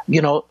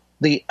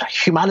 The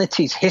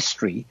humanity's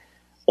history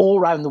all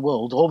around the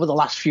world over the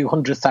last few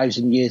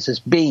 100,000 years has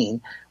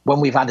been when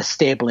we've had a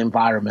stable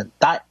environment.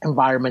 That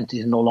environment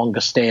is no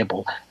longer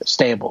stable.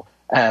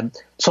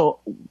 So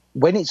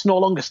when it's no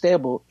longer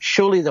stable,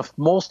 surely the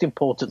most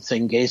important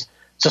thing is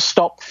to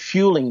stop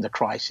fueling the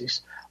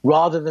crisis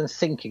rather than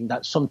thinking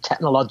that some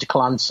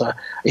technological answer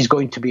is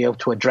going to be able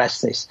to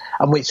address this.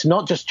 And it's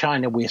not just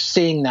China. We're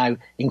seeing now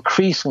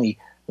increasingly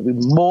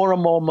more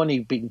and more money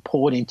being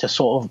poured into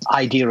sort of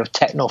idea of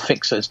techno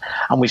fixers,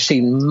 and we've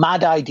seen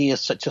mad ideas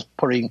such as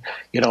putting,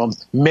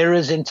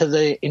 mirrors into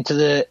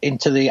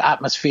the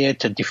atmosphere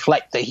to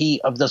deflect the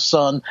heat of the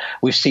sun.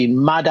 We've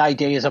seen mad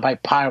ideas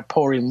about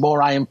pouring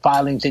more iron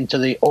filings into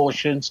the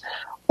oceans.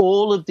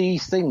 All of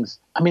these things.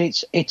 I mean,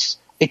 it's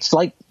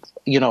like,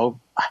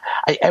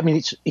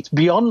 it's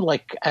beyond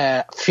like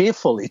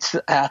fearful. It's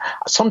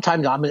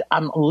sometimes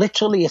I'm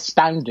literally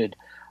astounded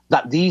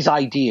that these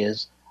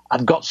ideas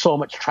have got so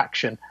much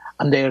traction,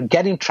 and they're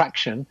getting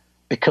traction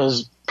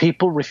because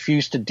people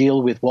refuse to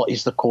deal with what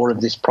is the core of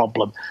this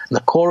problem. And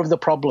the core of the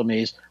problem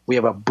is we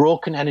have a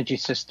broken energy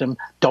system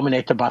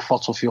dominated by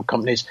fossil fuel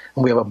companies,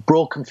 and we have a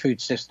broken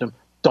food system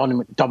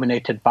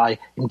dominated by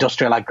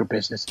industrial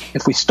agribusiness.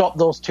 If we stop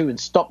those two and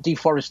stop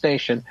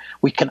deforestation,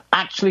 we can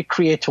actually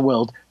create a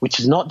world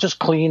which is not just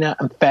cleaner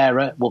and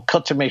fairer, will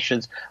cut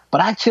emissions, but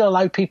actually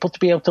allow people to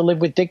be able to live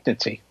with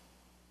dignity.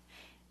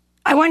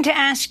 I want to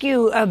ask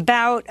you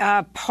about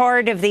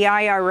part of the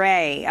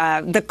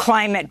IRA, the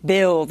climate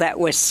bill that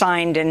was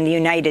signed in the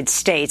United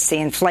States, the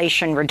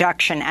Inflation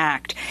Reduction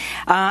Act,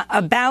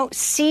 about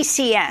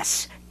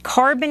CCS,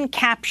 carbon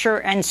capture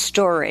and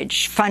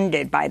storage,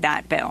 funded by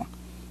that bill.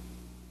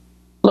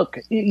 Look,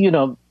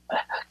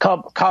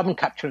 carbon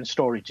capture and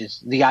storage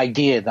is the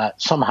idea that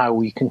somehow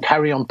we can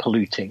carry on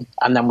polluting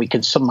and then we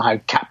can somehow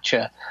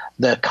capture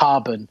the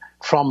carbon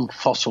from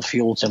fossil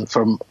fuels and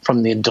from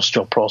the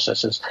industrial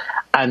processes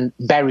and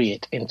bury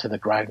it into the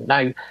ground.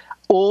 Now,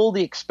 all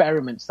the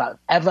experiments that have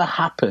ever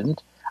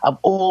happened have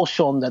all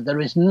shown that there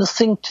is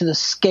nothing to the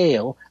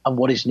scale of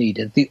what is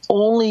needed. The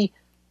only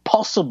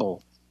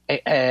possible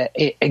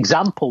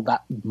example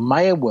that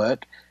may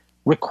work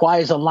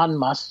requires a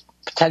landmass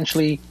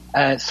potentially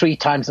 3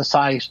 times the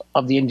size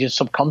of the Indian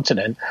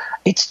subcontinent.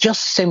 It's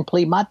just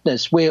simply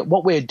madness.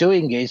 What we're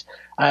doing is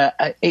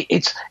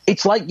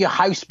it's like your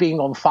house being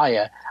on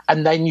fire,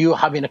 and then you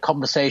having a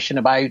conversation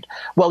about,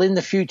 well, in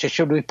the future,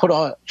 what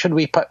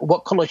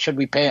colour should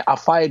we paint our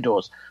fire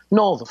doors?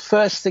 No, the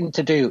first thing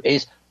to do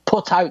is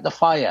put out the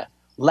fire.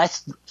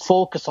 Let's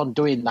focus on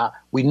doing that.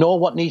 We know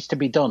what needs to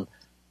be done.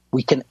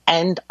 We can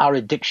end our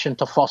addiction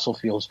to fossil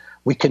fuels.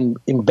 We can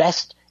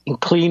invest in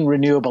clean,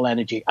 renewable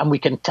energy, and we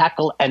can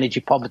tackle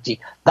energy poverty.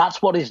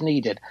 That's what is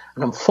needed.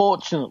 And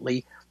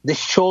unfortunately, this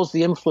shows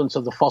the influence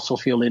of the fossil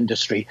fuel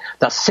industry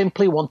that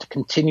simply want to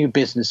continue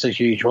business as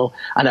usual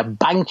and are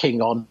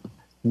banking on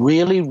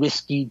really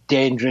risky,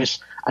 dangerous,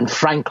 and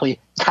frankly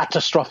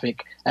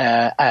catastrophic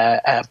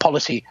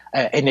policy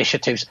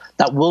initiatives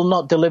that will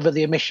not deliver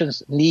the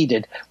emissions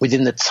needed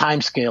within the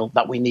timescale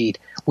that we need.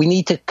 We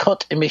need to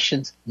cut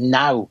emissions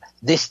now,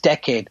 this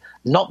decade,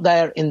 not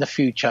there in the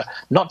future,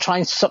 not try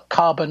and suck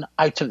carbon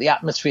out of the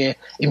atmosphere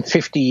in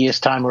 50 years'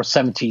 time or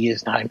 70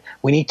 years' time.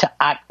 We need to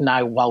act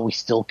now while we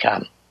still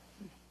can.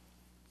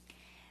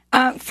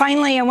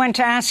 Finally, I want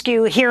to ask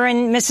you, here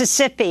in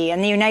Mississippi,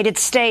 in the United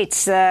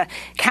States, the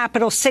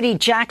capital city,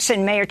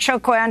 Jackson, Mayor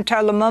Chokwe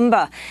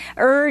Lumumba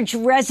urged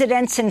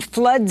residents in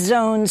flood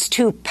zones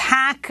to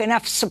pack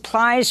enough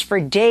supplies for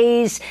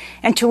days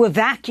and to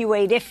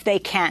evacuate if they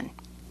can.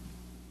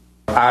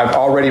 I've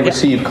already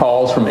received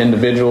calls from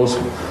individuals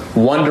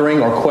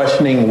wondering or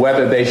questioning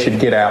whether they should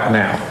get out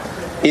now.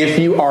 If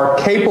you are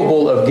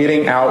capable of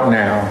getting out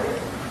now.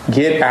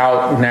 Get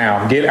out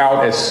now. Get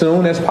out as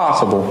soon as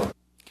possible.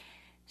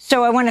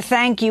 So I want to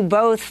thank you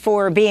both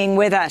for being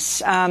with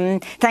us.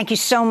 Thank you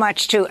so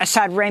much to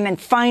Asad Rehman.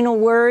 Final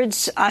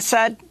words,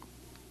 Asad?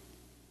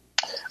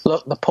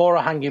 Look, the poor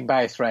are hanging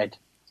by a thread,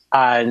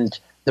 and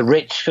the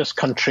richest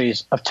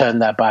countries have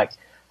turned their back.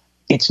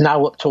 It's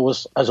now up to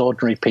us as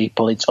ordinary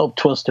people. It's up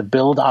to us to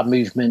build our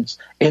movements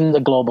in the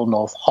global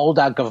north, hold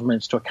our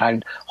governments to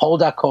account,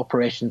 hold our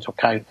corporations to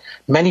account.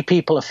 Many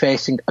people are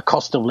facing a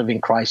cost of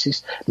living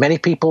crisis. Many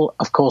people,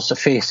 of course, are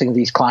facing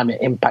these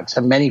climate impacts,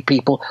 and many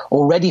people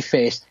already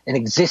face an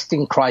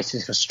existing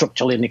crisis of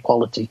structural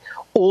inequality.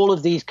 All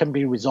of these can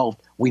be resolved.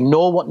 We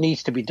know what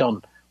needs to be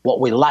done.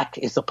 What we lack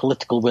is the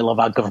political will of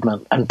our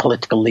government and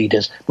political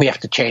leaders. We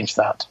have to change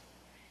that.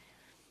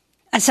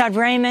 Asad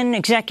Rehman,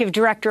 Executive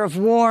Director of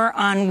War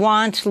on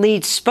Want,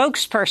 lead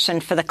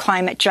spokesperson for the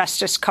Climate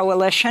Justice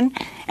Coalition.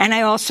 And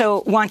I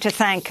also want to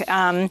thank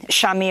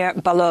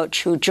Shamir Baloch,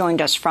 who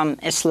joined us from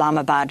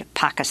Islamabad,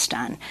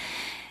 Pakistan.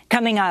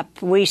 Coming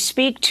up, we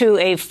speak to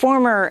a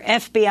former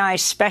FBI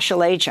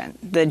special agent,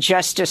 the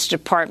Justice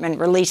Department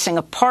releasing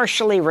a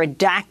partially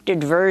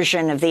redacted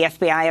version of the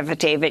FBI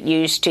affidavit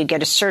used to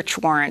get a search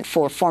warrant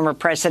for former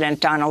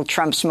President Donald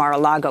Trump's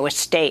Mar-a-Lago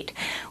estate.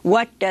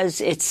 What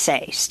does it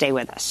say? Stay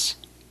with us.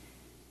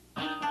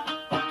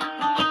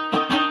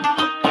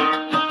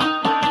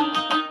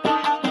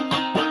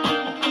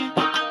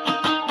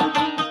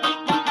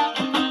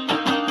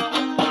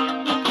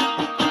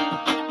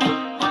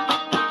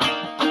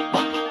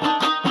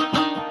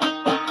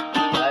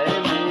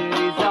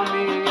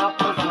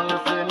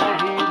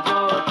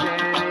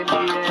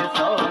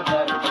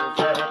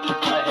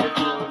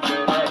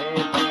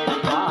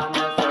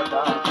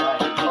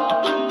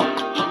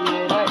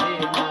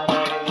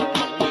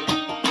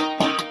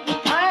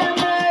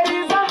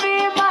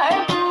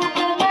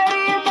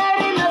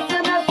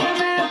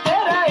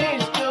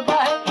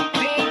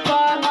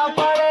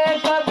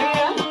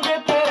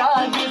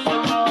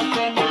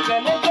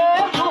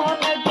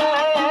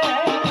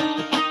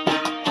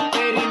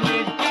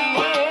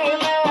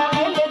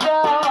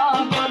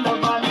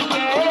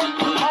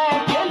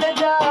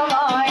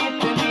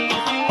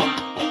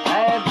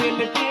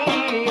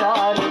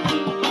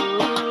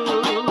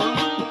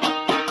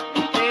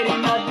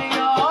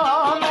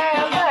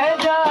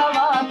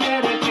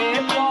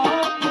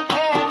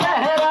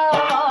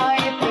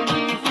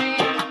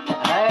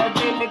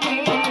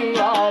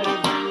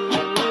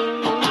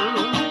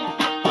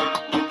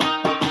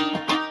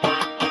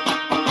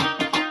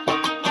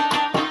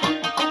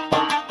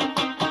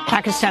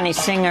 Sunny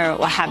Singer,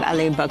 Wahab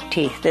Ali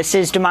Bugti. This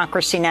is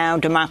Democracy Now!,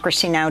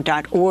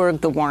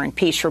 democracynow.org, The War and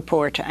Peace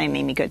Report. I'm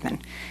Amy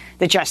Goodman.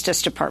 The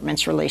Justice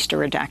Department's released a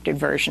redacted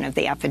version of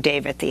the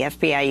affidavit the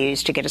FBI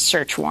used to get a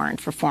search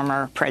warrant for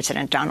former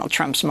President Donald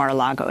Trump's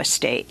Mar-a-Lago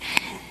estate.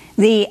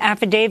 The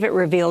affidavit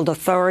revealed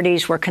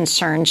authorities were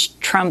concerned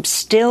Trump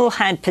still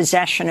had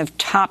possession of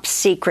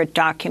top-secret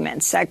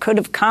documents that could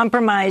have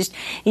compromised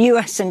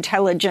U.S.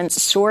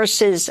 intelligence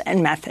sources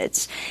and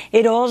methods.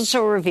 It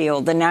also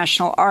revealed the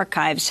National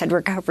Archives had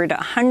recovered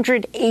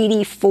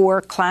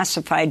 184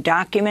 classified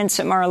documents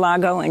at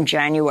Mar-a-Lago in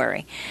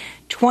January.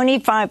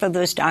 25 of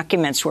those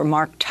documents were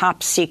marked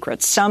top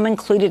secret. Some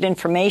included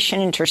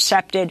information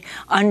intercepted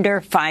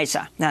under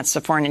FISA. That's the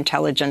Foreign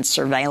Intelligence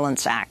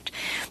Surveillance Act.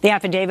 The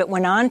affidavit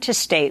went on to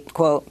state,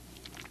 quote,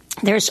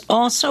 "There's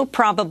also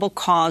probable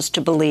cause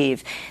to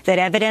believe that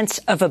evidence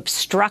of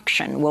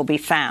obstruction will be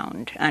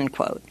found,"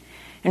 unquote.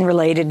 In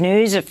related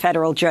news, a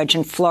federal judge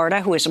in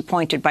Florida who was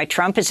appointed by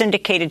Trump has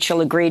indicated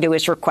she'll agree to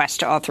his request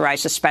to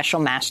authorize a special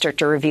master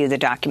to review the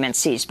documents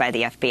seized by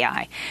the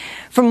FBI.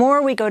 For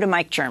more, we go to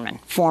Mike German,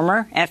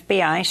 former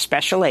FBI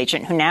special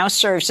agent who now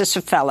serves as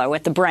a fellow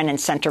at the Brennan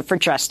Center for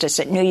Justice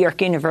at New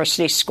York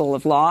University School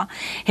of Law.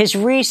 His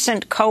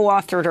recent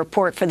co-authored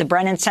report for the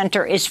Brennan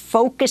Center is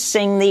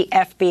focusing the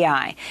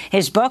FBI.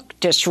 His book,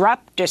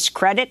 Disrupt,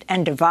 Discredit,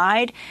 and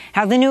Divide,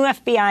 How the New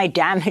FBI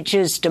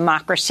Damages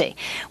Democracy.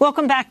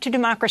 Welcome back to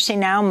Democracy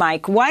Now!,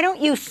 Mike. Why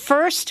don't you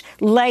first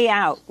lay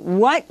out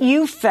what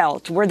you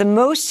felt were the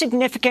most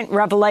significant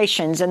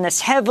revelations in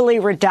this heavily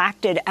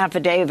redacted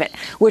affidavit,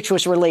 which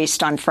was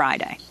released on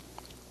Friday?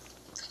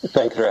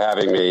 Thanks for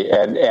having me.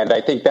 And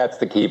I think that's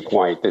the key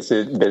point.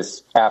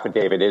 This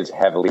affidavit is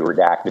heavily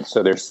redacted,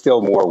 so there's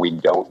still more we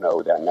don't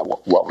know than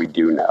what we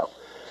do know.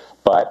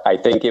 But I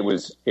think it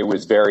was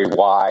very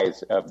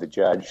wise of the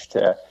judge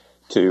to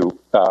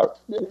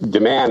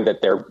demand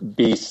that there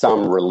be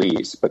some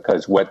release,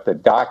 because what the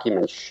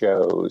document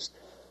shows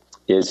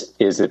is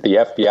that the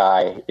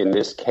FBI in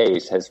this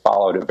case has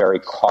followed a very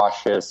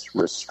cautious,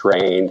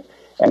 restrained,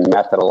 and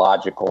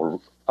methodological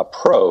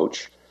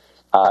approach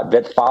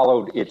that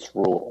followed its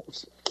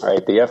rules.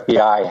 Right? The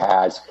FBI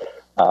has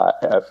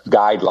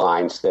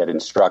guidelines that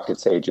instruct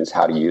its agents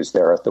how to use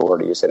their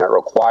authorities, and it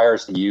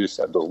requires the use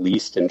of the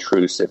least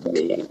intrusive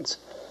means.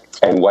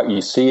 And what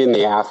you see in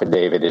the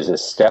affidavit is a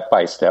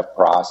step-by-step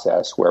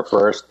process where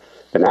first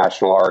the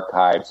National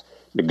Archives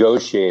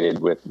negotiated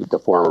with the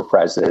former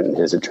president and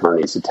his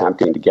attorneys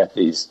attempting to get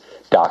these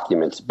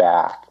documents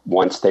back.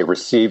 Once they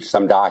received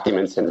some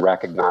documents and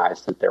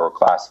recognized that there were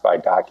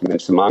classified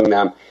documents among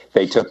them,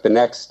 they took the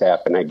next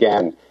step and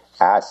again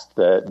asked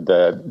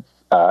the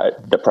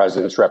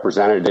president's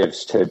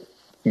representatives to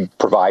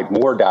provide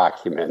more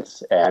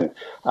documents. And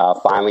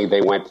finally,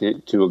 they went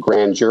to a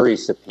grand jury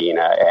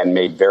subpoena and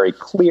made very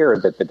clear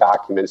that the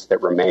documents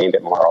that remained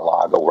at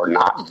Mar-a-Lago were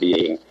not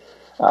being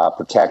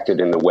protected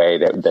in the way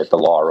that the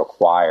law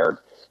required.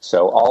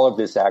 So all of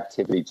this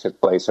activity took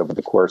place over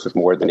the course of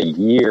more than a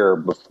year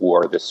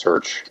before the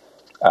search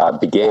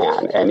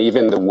began. And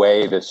even the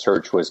way the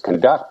search was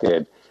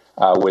conducted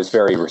was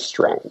very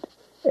restrained.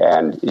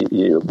 And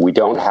we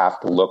don't have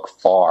to look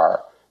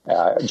far.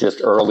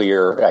 Just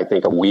earlier, I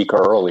think a week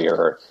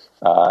earlier,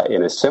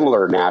 in a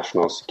similar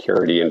national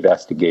security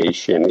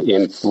investigation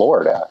in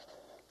Florida,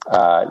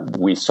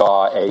 we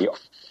saw a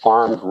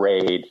armed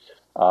raid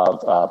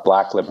of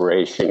Black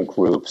liberation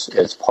groups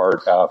as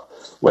part of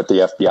what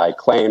the FBI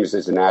claims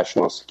is a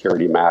national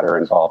security matter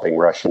involving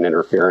Russian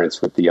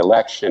interference with the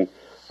election.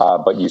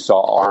 But you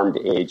saw armed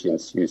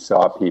agents, you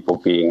saw people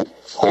being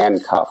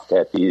handcuffed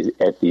at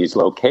these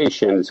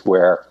locations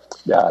where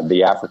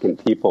the African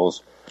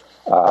People's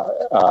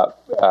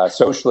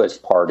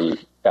Socialist Party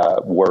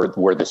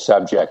were the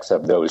subjects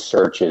of those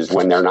searches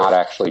when they're not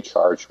actually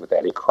charged with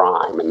any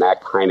crime. And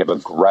that kind of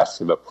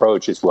aggressive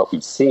approach is what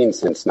we've seen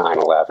since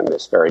 9/11,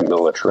 this very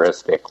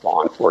militaristic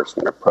law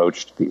enforcement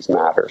approach to these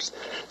matters.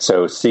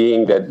 So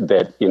seeing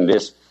that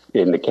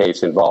in the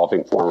case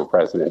involving former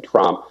President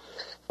Trump,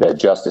 the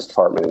Justice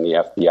Department and the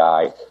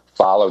FBI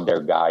followed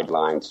their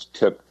guidelines,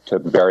 took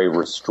very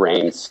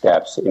restrained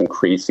steps,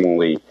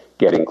 increasingly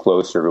getting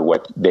closer to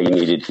what they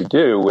needed to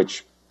do,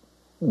 which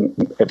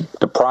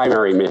the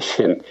primary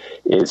mission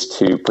is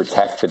to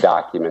protect the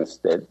documents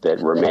that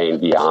remain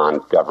beyond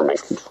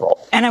government control.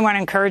 And I want to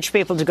encourage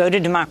people to go to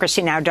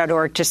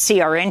democracynow.org to see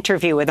our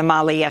interview with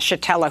Omali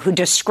Yeshitela, who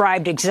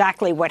described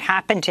exactly what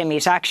happened to him.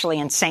 He's actually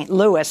in St.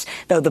 Louis,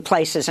 though the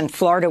places in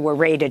Florida were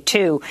raided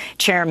too,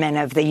 chairman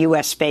of the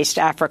U.S.-based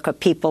Africa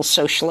People's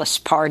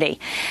Socialist Party.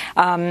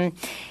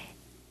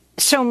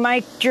 So,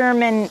 Mike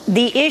German,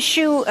 the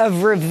issue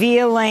of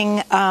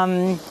revealing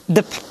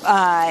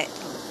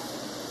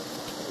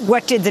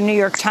what did the New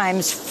York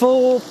Times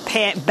full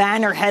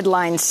banner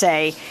headline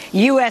say?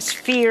 U.S.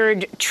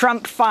 feared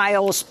Trump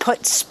files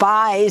put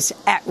spies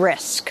at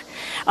risk.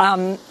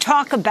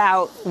 Talk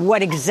about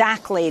what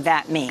exactly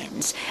that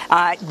means.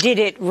 Did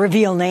it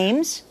reveal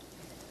names?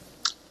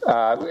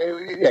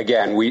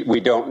 Again, we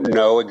don't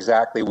know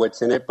exactly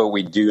what's in it, but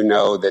we do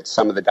know that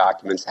some of the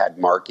documents had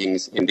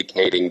markings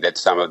indicating that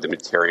some of the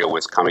material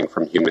was coming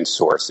from human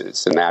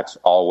sources, and that's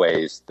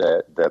always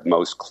the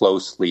most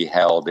closely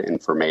held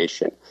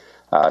information.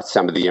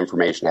 Some of the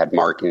information had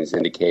markings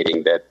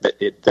indicating that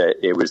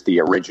it was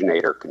the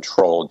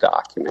originator-controlled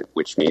document,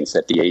 which means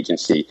that the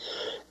agency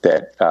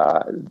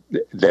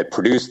that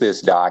produced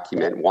this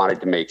document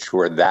wanted to make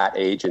sure that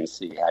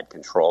agency had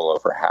control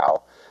over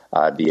how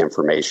the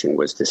information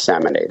was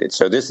disseminated.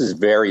 So this is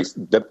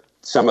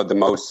some of the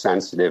most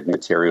sensitive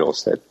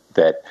materials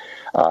that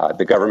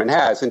the government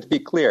has. And to be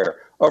clear,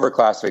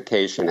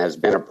 overclassification has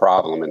been a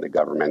problem in the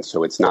government,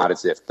 so it's not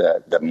as if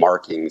the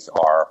markings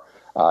are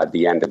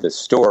the end of the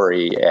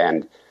story.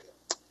 And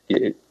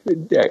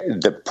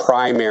the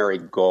primary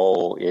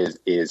goal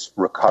is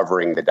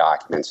recovering the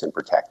documents and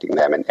protecting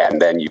them.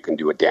 And then you can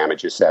do a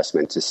damage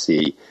assessment to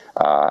see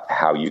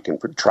how you can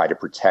try to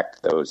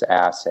protect those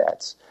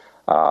assets.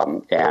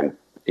 And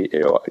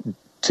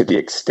to the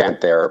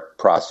extent there are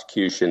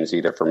prosecutions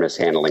either for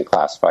mishandling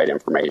classified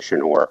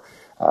information or,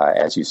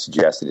 as you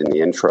suggested in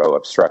the intro,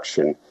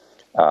 obstruction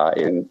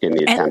in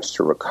the attempts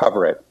to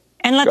recover it.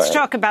 And let's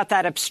talk about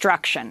that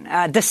obstruction,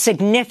 the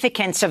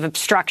significance of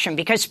obstruction,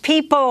 because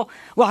people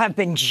will have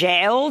been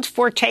jailed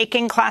for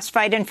taking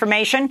classified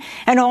information,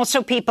 and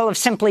also people have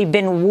simply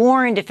been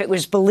warned if it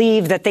was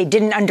believed that they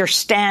didn't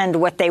understand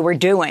what they were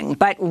doing.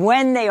 But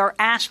when they are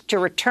asked to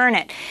return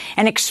it,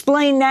 and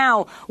explain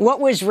now what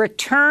was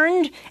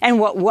returned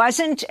and what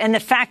wasn't, and the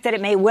fact that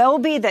it may well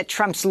be that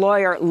Trump's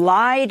lawyer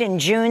lied in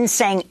June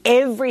saying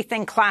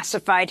everything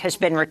classified has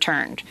been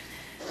returned.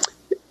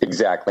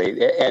 Exactly.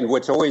 And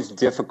what's always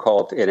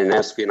difficult in an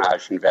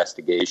espionage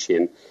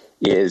investigation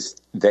is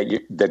that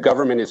the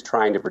government is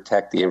trying to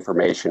protect the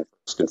information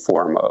first and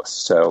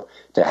foremost. So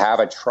to have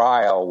a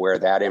trial where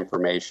that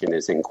information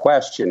is in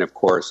question, of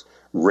course,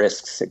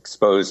 risks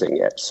exposing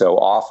it. So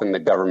often the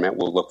government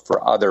will look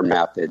for other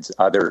methods,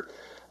 other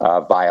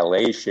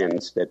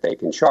violations that they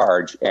can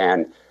charge.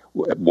 And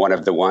one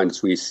of the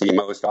ones we see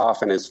most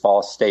often is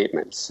false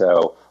statements.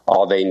 So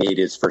all they need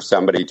is for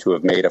somebody to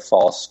have made a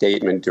false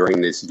statement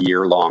during this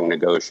year-long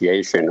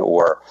negotiation,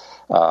 or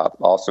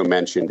also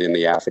mentioned in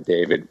the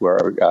affidavit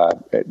were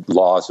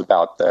laws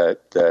about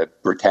the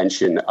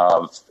retention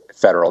of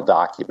federal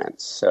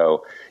documents.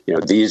 So,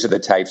 these are the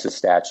types of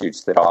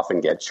statutes that often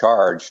get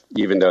charged,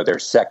 even though they're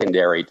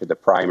secondary to the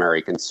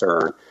primary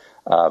concern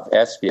of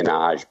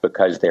espionage,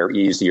 because they're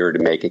easier to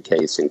make a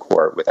case in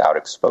court without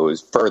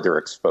further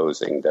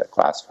exposing the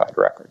classified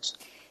records.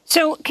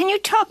 So can you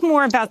talk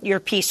more about your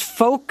piece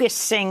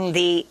focusing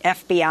the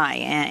FBI,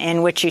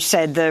 in which you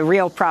said the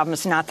real problem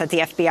is not that the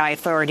FBI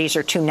authorities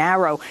are too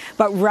narrow,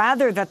 but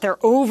rather that they're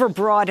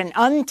overbroad and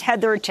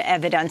untethered to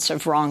evidence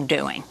of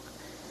wrongdoing?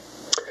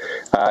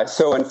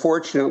 So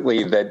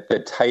unfortunately,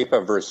 the type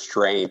of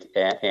restraint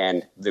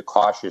and the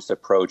cautious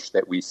approach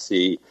that we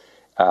see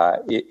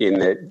in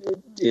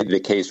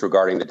the case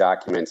regarding the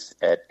documents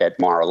at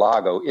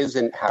Mar-a-Lago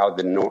isn't how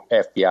the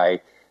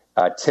FBI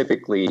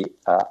typically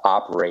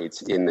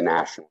operates in the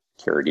national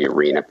security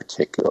arena,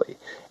 particularly,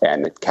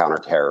 and the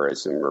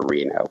counterterrorism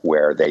arena,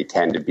 where they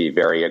tend to be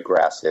very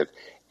aggressive.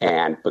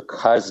 And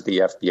because the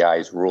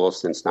FBI's rules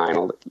since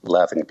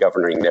 9/11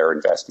 governing their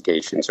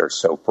investigations are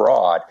so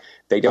broad,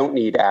 they don't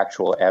need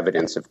actual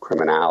evidence of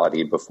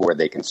criminality before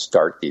they can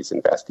start these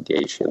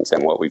investigations.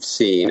 And what we've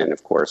seen, and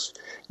of course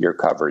your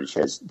coverage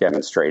has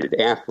demonstrated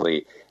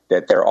amply,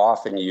 that they're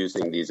often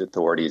using these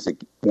authorities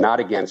not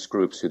against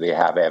groups who they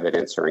have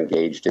evidence are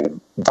engaged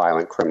in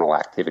violent criminal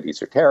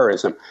activities or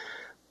terrorism,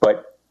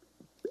 but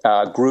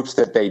groups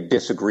that they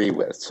disagree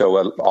with. So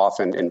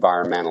often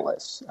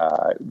environmentalists,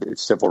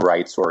 civil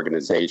rights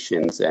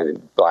organizations,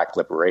 and Black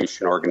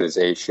liberation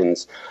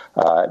organizations,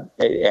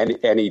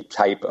 any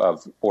type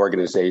of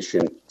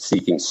organization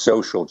seeking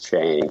social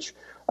change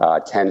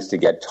tends to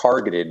get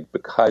targeted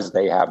because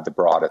they have the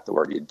broad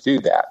authority to do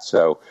that.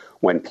 So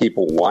when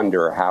people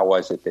wonder how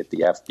was it that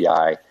the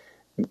FBI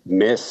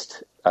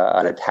missed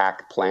an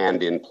attack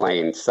planned in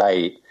plain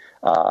sight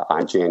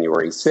on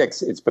January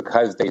 6th, it's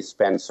because they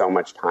spend so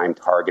much time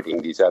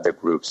targeting these other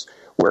groups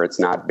where it's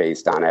not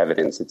based on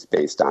evidence, it's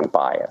based on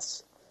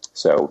bias.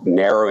 So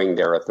narrowing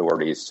their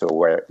authorities to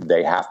where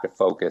they have to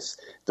focus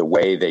the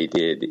way they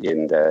did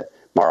in the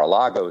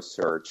Mar-a-Lago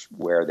search,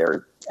 where they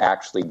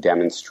actually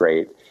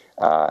demonstrate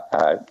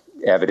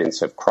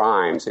evidence of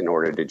crimes in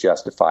order to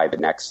justify the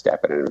next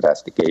step in an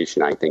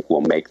investigation, I think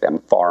will make them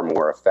far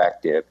more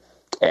effective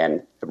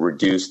and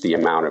reduce the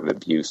amount of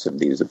abuse of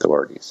these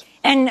authorities.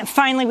 And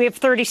finally, we have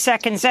 30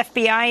 seconds.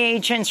 FBI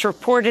agents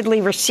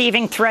reportedly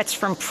receiving threats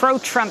from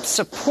pro-Trump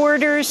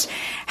supporters.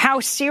 How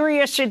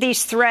serious are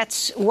these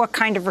threats? What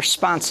kind of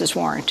response is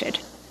warranted?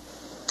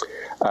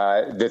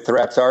 The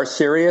threats are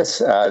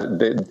serious, and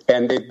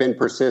they've been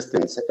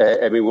persistent.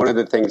 I mean, one of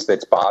the things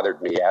that's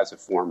bothered me as a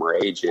former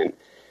agent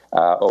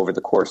over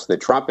the course of the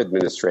Trump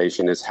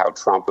administration is how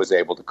Trump was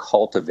able to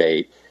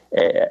cultivate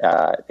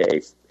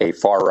a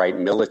far-right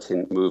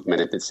militant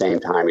movement. At the same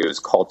time, he was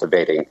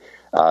cultivating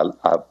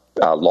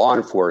a law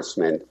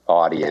enforcement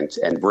audience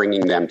and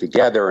bringing them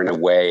together in a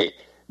way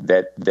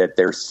that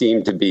there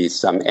seemed to be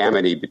some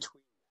amity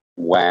between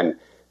when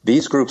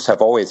these groups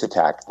have always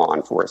attacked law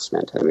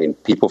enforcement. I mean,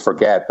 people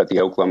forget, but the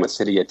Oklahoma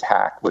City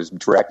attack was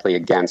directly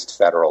against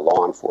federal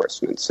law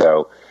enforcement.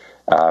 So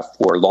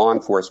for law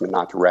enforcement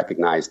not to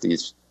recognize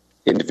these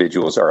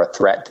individuals are a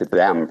threat to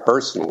them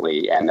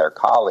personally and their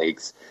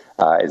colleagues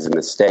is a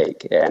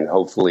mistake. And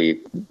hopefully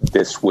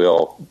this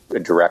will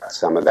direct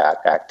some of that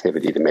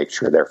activity to make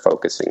sure they're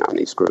focusing on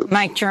these groups.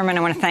 Mike German,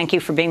 I want to thank you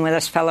for being with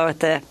us, fellow at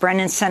the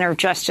Brennan Center of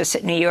Justice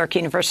at New York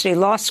University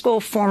Law School,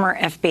 former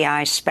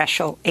FBI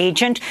special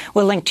agent.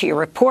 We'll link to your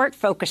report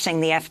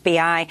focusing the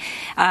FBI.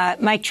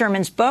 Mike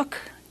German's book,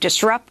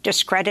 Disrupt,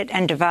 Discredit,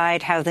 and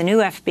Divide, How the New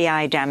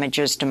FBI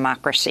Damages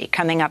Democracy.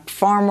 Coming up,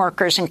 farm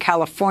workers in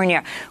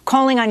California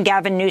calling on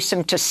Gavin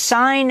Newsom to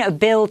sign a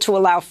bill to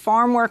allow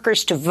farm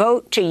workers to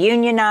vote to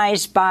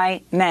unionize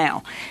by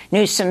mail.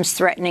 Newsom's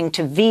threatening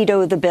to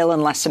veto the bill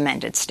unless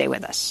amended. Stay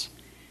with us.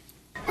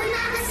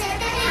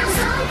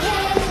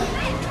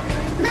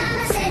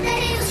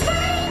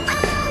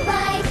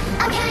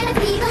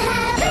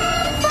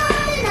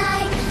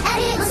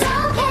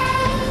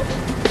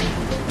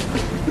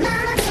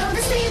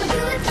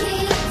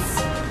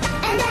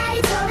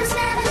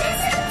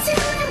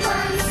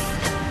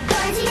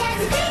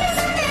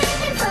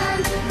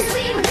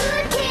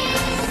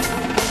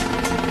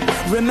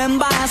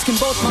 Remember asking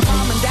both my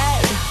mom and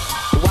dad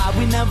why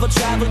we never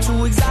traveled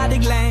to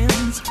exotic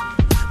lands.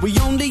 We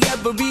only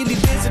ever really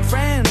visit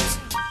friends.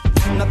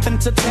 Nothing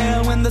to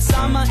tell when the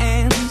summer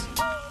ends.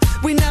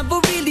 We never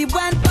really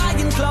went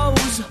buying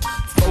clothes.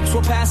 Folks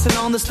were passing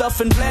on the stuff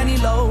in plenty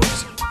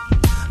loads.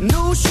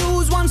 New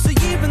shoes once a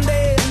year and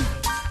then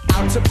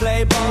out to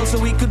play ball so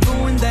we could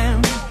ruin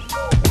them.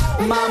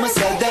 Mama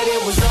said that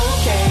it was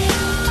okay.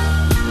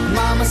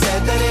 Mama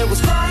said that it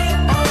was quite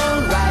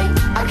alright.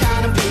 Our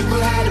kind of people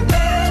had a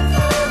bed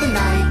for the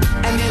night,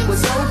 and it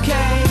was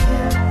okay.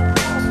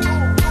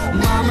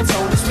 Mama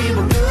told us we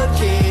were good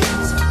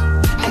kids,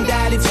 and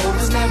Daddy told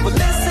us never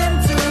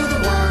listen to the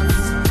ones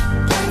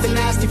pointing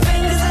nasty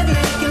fingers at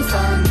making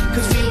fun,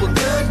 cause we were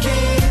good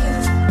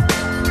kids.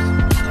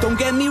 Don't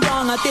get me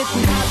wrong, I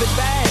didn't have it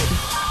bad.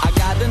 I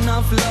got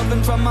enough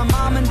loving from my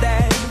mom and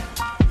dad,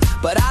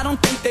 but I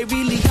don't think they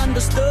really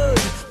understood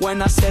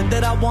when I said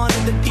that I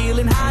wanted a deal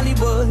in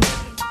Hollywood.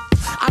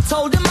 I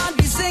told them I'd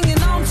be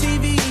singing on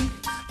TV.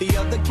 The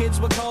other kids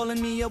were calling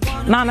me a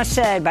Mama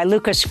Said by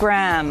Lucas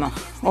Graham,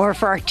 or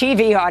for our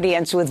TV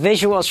audience with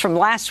visuals from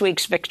last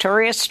week's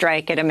victorious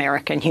strike at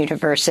American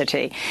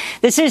University.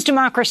 This is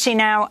Democracy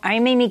Now!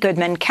 I'm Amy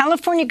Goodman.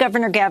 California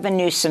Governor Gavin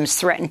Newsom's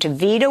threatened to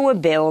veto a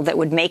bill that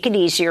would make it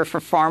easier for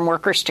farm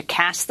workers to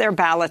cast their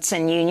ballots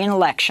in union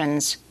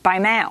elections by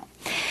mail.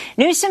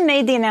 Newsom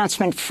made the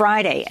announcement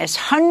Friday as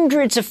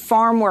hundreds of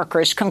farm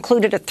workers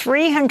concluded a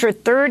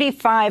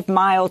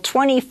 335-mile,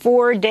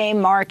 24-day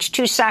march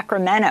to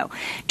Sacramento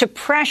to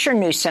pressure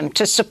Newsom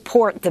to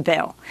support the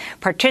bill.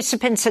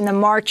 Participants in the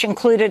march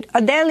included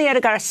Audelia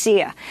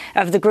Garcia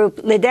of the group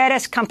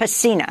Líderes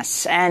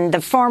Campesinas and the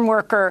farm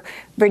worker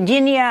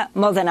Virginia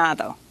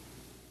Maldonado.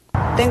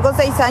 I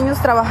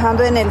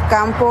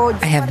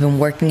have been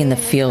working in the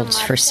fields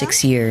for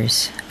 6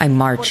 years. I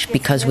marched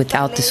because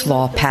without this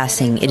law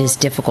passing, it is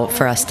difficult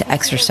for us to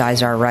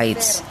exercise our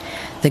rights.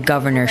 The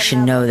governor should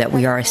know that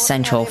we are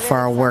essential for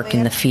our work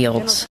in the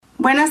fields.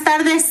 Buenas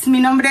tardes, mi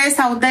nombre es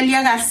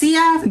Audelia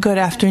Garcia. Good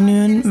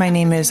afternoon, my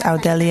name is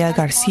Audelia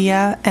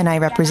Garcia, and I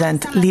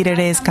represent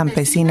Líderes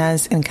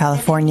Campesinas in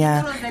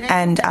California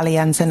and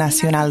Alianza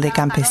Nacional de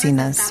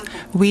Campesinas.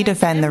 We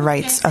defend the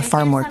rights of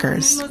farm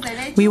workers.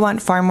 We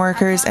want farm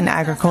workers and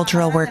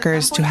agricultural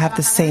workers to have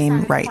the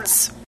same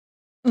rights.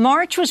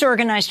 March was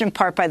organized in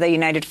part by the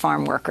United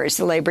Farm Workers.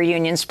 The labor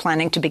union's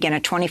planning to begin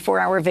a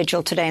 24-hour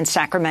vigil today in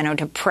Sacramento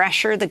to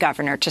pressure the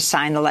governor to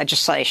sign the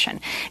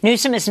legislation.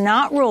 Newsom has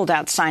not ruled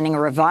out signing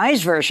a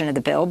revised version of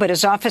the bill, but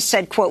his office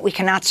said, quote, "We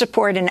cannot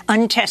support an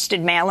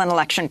untested mail-in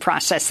election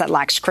process that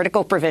lacks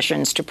critical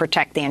provisions to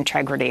protect the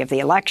integrity of the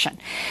election."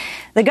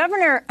 The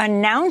governor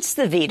announced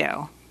the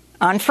veto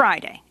on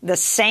Friday, the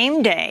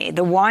same day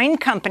the wine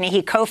company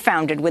he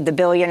co-founded with the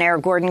billionaire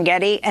Gordon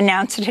Getty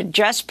announced it had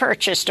just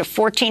purchased a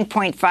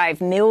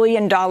 $14.5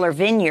 million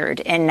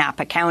vineyard in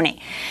Napa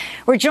County.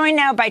 We're joined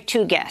now by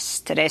two guests.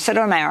 Teresa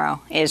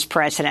Romero is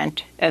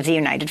president of the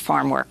United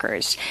Farm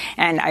Workers,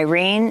 and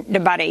Irene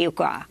de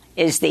Barayuca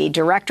is the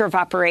Director of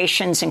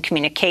Operations and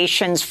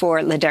Communications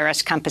for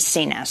Líderes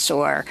Campesinas,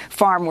 or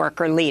Farm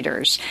Worker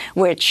Leaders,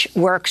 which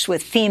works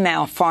with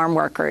female farm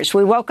workers.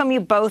 We welcome you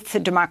both to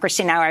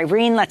Democracy Now!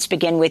 Irene, let's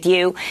begin with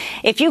you.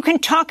 If you can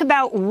talk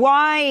about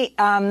why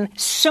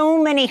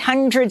so many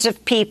hundreds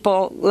of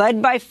people,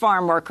 led by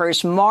farm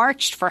workers,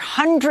 marched for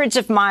hundreds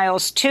of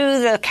miles to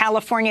the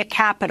California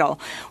Capitol,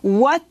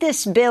 what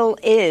this bill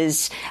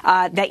is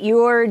that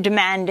you're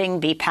demanding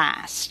be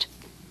passed.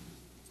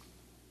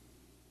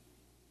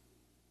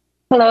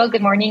 Hello,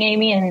 good morning,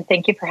 Amy, and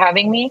thank you for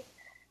having me.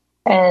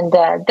 And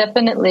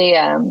definitely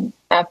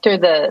after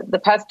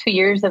the past 2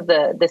 years of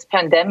this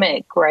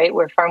pandemic, right,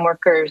 where farm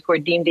workers were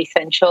deemed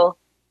essential,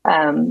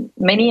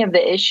 many of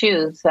the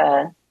issues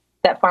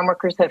that farm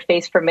workers have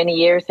faced for many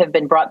years have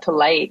been brought to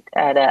light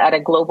at a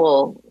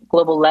global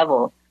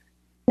level.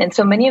 And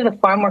so many of the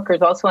farm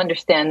workers also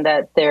understand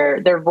that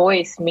their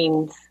voice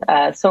means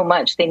so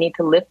much. They need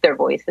to lift their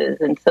voices.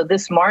 And so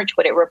this march,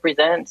 what it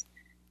represents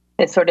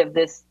is sort of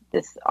this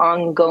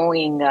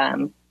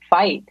ongoing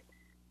fight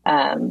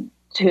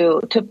to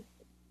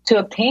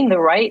obtain the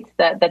rights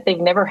that they've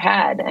never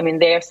had. I mean,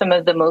 they are some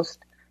of the most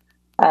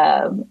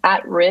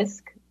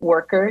at-risk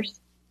workers.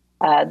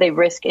 They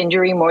risk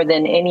injury more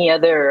than any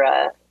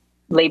other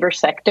labor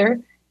sector.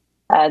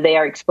 They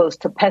are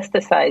exposed to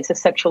pesticides, to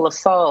sexual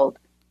assault,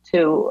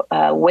 to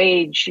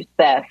wage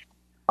theft,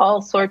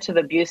 all sorts of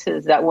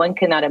abuses that one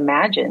cannot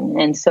imagine.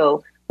 And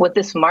so what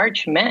this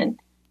march meant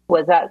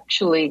was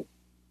actually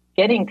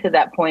getting to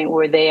that point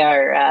where they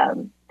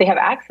have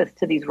access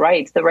to these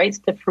rights, the rights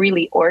to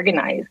freely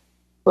organize,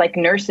 like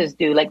nurses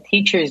do, like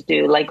teachers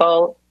do, like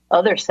all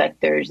other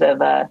sectors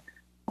of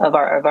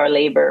our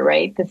labor,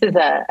 right? This is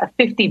a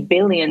 $50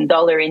 billion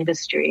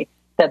industry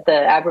that the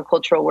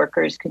agricultural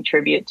workers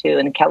contribute to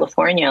in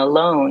California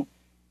alone.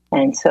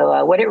 And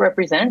so what it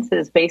represents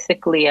is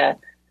basically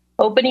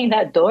opening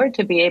that door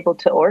to be able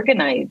to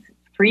organize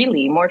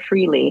freely, more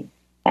freely,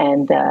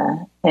 and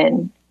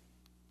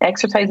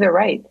exercise their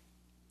rights.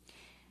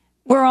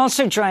 We're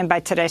also joined by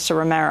Teresa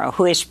Romero,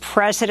 who is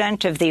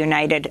president of the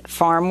United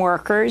Farm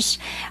Workers.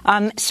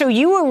 So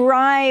you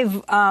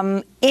arrive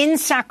in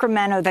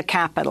Sacramento, the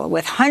capital,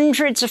 with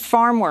hundreds of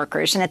farm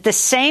workers, and at the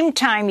same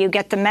time you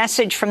get the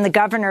message from the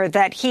governor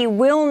that he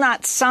will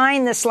not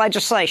sign this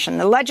legislation.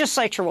 The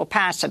legislature will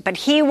pass it, but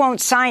he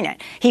won't sign it.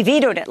 He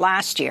vetoed it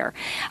last year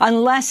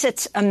unless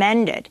it's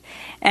amended.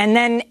 And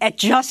then at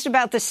just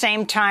about the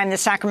same time, the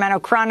Sacramento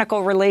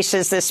Chronicle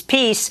releases this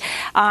piece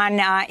on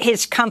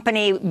his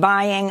company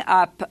buying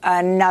up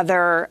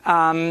another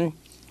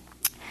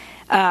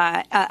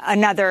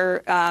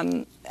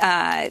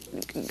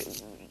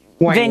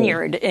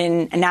vineyard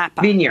in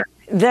Napa. Vineyard.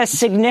 The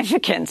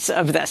significance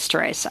of this,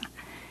 Teresa.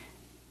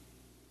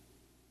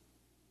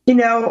 You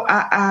know,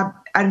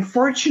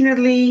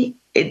 unfortunately,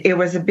 it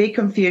was a big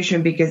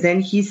confusion because then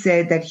he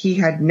said that he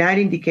had not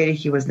indicated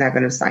he was not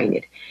going to sign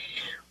it.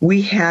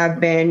 We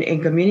have been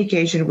in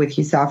communication with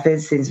his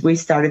office since we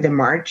started the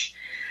march.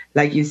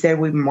 Like you said,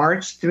 we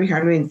marched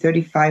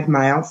 335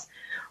 miles.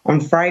 On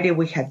Friday,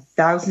 we had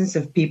thousands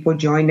of people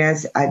join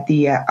us at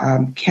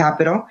the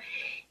Capitol.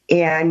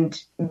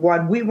 And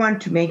what we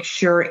want to make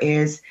sure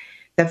is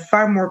that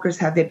farm workers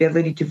have the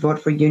ability to vote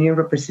for union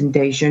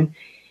representation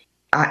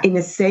in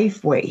a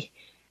safe way.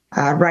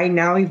 Right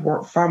now, if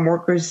farm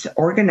workers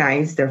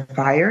organize, they're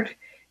fired.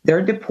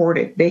 They're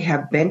deported. They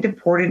have been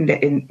deported.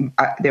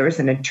 There is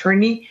an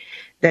attorney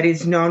that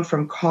is known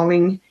from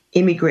calling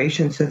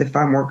immigration, so the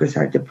farm workers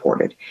are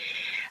deported.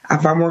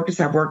 Farm workers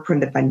have worked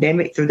through the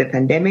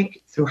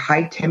pandemic, through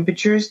high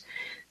temperatures,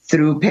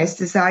 through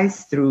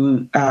pesticides,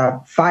 through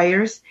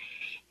fires,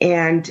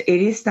 and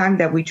it is time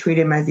that we treat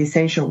them as the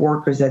essential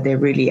workers that they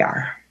really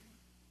are.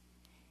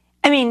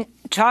 I mean,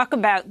 talk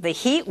about the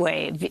heat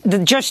wave.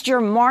 Just your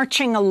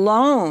marching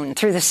alone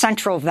through the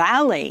Central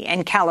Valley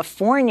in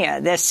California,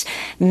 this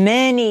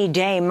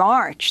many-day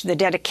march, the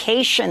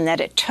dedication that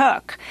it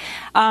took.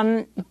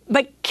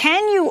 But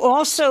can you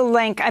also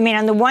link, I mean,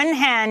 on the one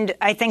hand,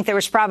 I think there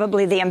was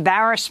probably the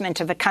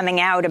embarrassment of it coming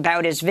out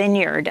about his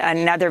vineyard,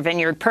 another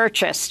vineyard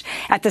purchased,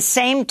 at the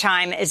same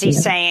time as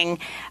he's saying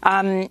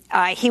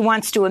he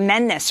wants to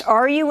amend this.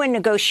 Are you in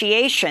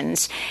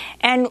negotiations?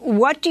 And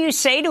what do you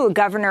say to a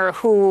governor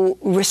who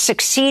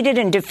succeeded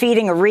in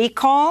defeating a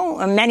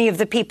recall? Many of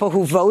the people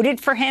who voted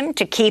for him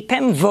to keep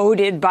him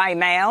voted by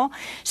mail.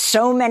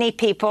 So many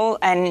people,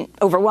 and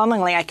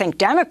overwhelmingly, I think,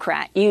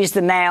 Democrat, use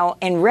the mail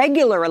in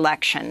regular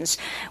elections.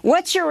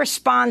 What's your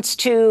response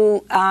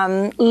to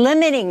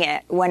limiting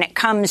it when it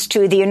comes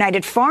to the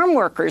United Farm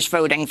Workers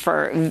voting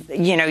for,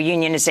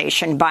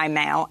 unionization by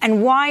mail,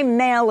 and why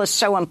mail is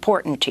so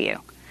important to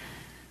you?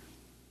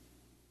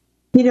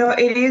 You know,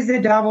 it is the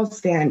double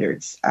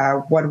standards.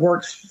 What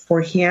works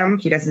for him,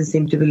 he doesn't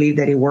seem to believe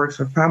that it works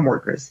for farm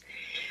workers.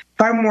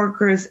 Farm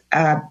workers,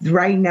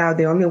 right now,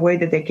 the only way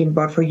that they can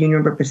vote for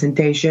union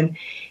representation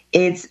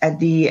is at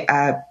the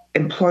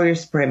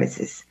employer's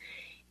premises.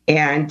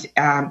 And,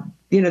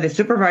 the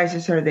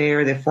supervisors are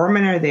there, the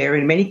foremen are there.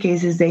 In many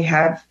cases, they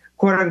have,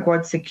 quote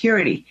unquote,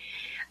 security.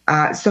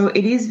 So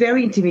it is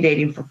very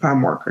intimidating for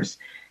farm workers.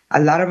 A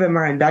lot of them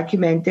are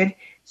undocumented,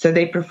 so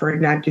they prefer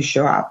not to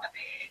show up.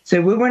 So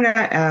we want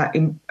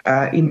to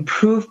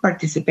improve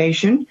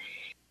participation.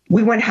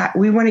 We want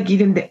to give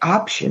them the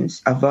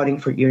options of voting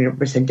for union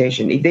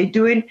representation. If they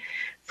do it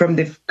from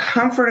the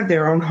comfort of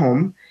their own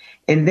home,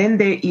 and then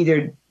they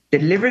either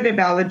deliver the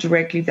ballot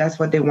directly if that's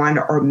what they want,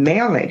 or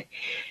mail it,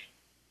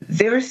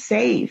 they're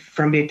safe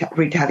from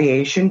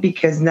retaliation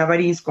because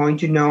nobody is going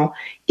to know,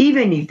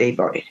 even if they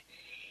voted.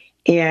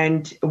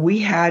 And we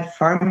had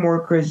farm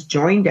workers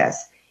joined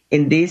us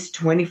in this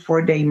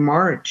 24-day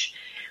march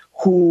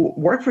who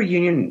work for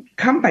union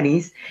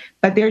companies,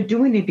 but they're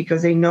doing it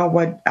because they know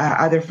what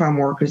other farm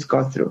workers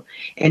go through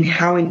and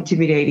how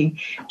intimidating.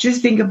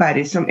 Just think about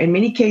it. So in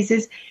many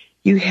cases,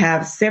 you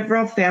have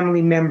several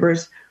family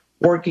members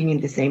working in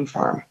the same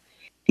farm.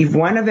 If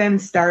one of them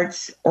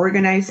starts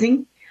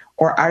organizing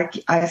or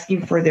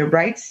asking for their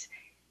rights,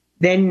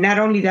 then not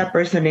only that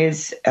person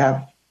is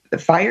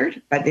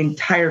fired, but the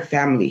entire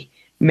family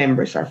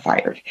members are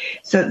fired.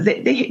 So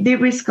they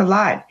risk a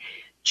lot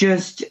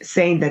just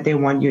saying that they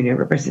want union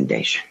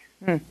representation.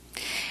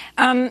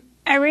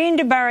 Irene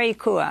de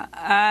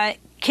Baraycua,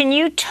 can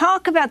you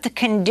talk about the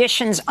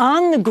conditions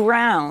on the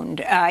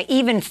ground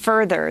even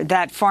further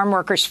that farm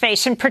workers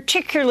face, and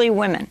particularly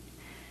women?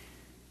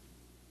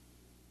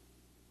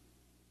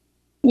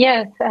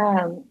 Yes.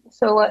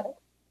 So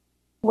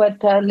what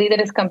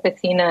Líderes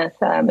Campesinas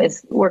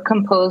is, we're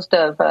composed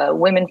of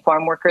women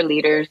farm worker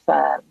leaders,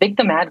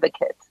 victim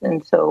advocates.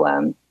 And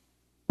so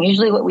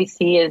usually what we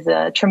see is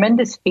a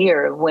tremendous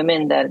fear of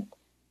women that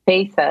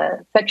face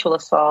sexual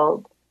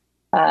assault,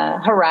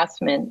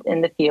 harassment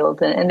in the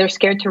field, and they're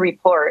scared to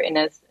report. And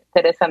as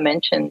Teresa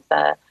mentions,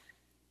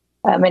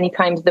 many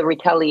times the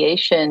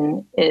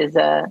retaliation is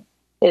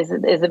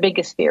the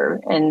biggest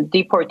fear, and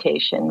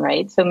deportation,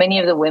 right? So many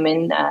of the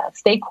women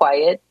stay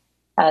quiet.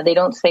 They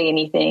don't say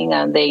anything.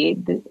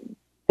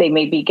 They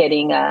may be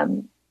getting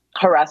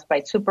harassed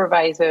by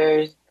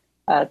supervisors,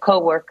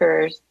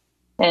 co-workers,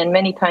 and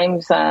many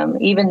times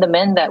even the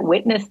men that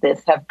witness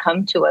this have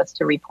come to us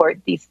to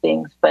report these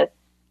things, but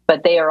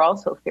they are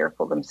also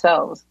fearful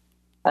themselves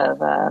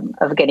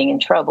of getting in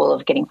trouble,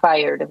 of getting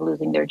fired, of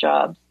losing their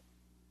jobs.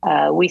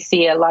 We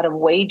see a lot of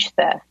wage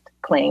theft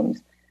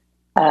claims.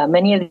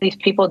 Many of these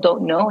people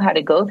don't know how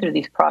to go through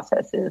these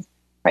processes,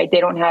 right? They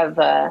don't have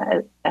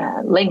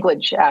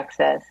language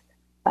access,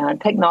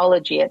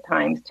 technology at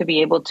times to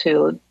be able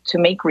to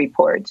make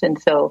reports. And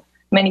so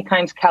many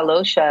times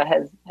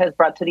Kalosha has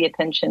brought to the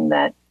attention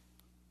that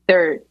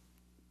there's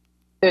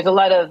a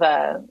lot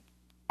of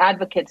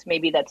advocates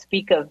maybe that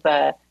speak of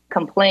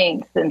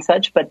complaints and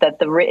such, but that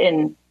the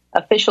written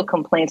official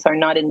complaints are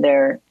not in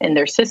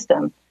their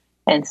system.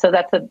 And so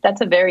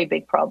that's a very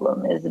big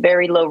problem, is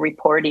very low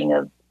reporting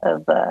of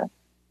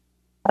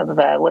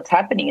what's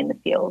happening in the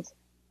fields.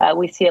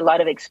 We see a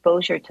lot of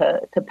exposure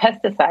to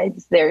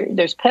pesticides.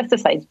 There's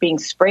pesticides being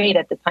sprayed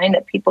at the time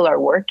that people are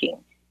working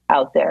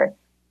out there,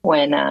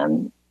 when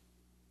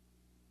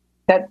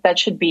there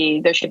should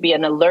be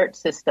an alert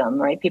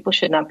system, right? People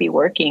should not be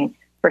working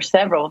for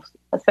several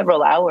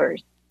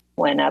hours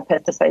when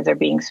pesticides are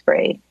being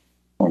sprayed.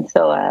 And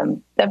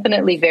so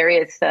definitely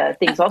various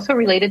things also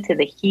related to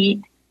the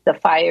heat, the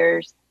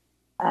fires.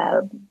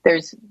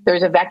 There's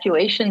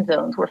evacuation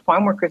zones where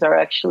farm workers are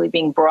actually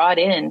being brought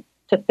in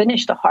to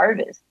finish the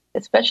harvest,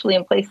 especially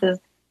in places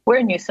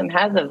where Newsom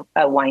has a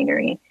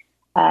winery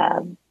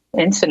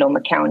in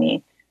Sonoma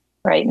County,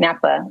 right,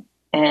 Napa,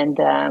 and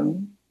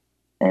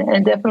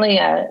definitely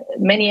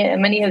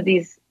many of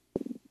these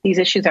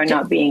issues are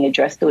not being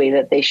addressed the way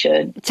that they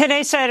should.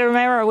 Teresa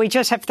Romero, we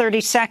just have 30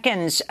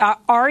 seconds.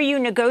 Are you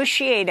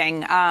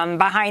negotiating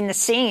behind the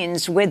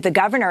scenes with the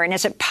governor? And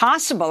is it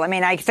possible? I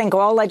mean, I think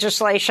all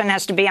legislation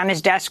has to be on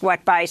his desk,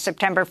 by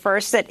September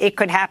 1st, that it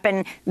could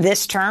happen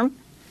this term?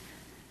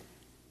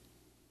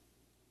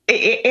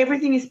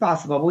 Everything is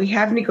possible. We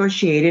have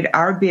negotiated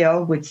our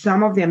bill with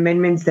some of the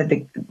amendments that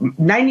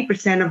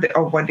 90%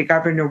 of what the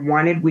governor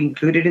wanted, we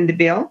included in the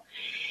bill.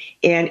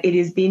 And it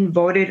is being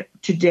voted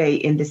today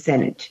in the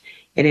Senate,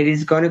 and it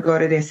is going to go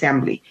to the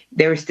Assembly.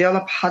 There is still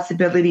a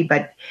possibility,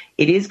 but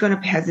it is going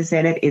to pass the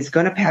Senate, it's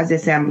going to pass the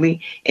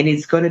Assembly, and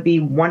it's going to be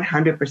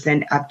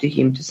 100% up to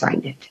him to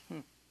sign it.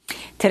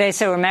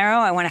 Teresa Romero,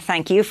 I want to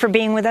thank you for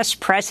being with us,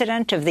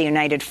 President of the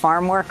United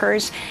Farm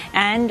Workers,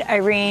 and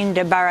Irene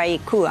de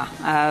Baraycua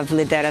of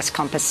Líderes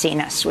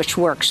Campesinas, which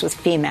works with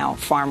female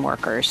farm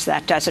workers.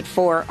 That does it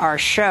for our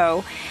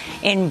show.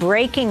 In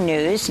breaking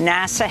news,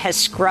 NASA has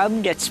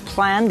scrubbed its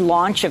planned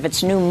launch of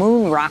its new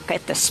moon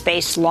rocket, the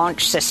Space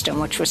Launch System,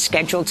 which was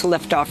scheduled to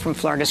lift off from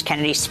Florida's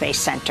Kennedy Space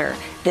Center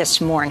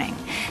this morning.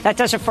 That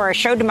does it for our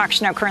show.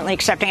 Democracy Now! Currently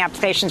accepting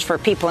applications for a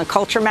People and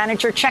Culture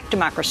Manager. Check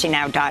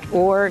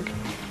democracynow.org.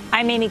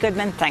 I'm Amy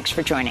Goodman. Thanks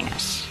for joining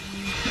us.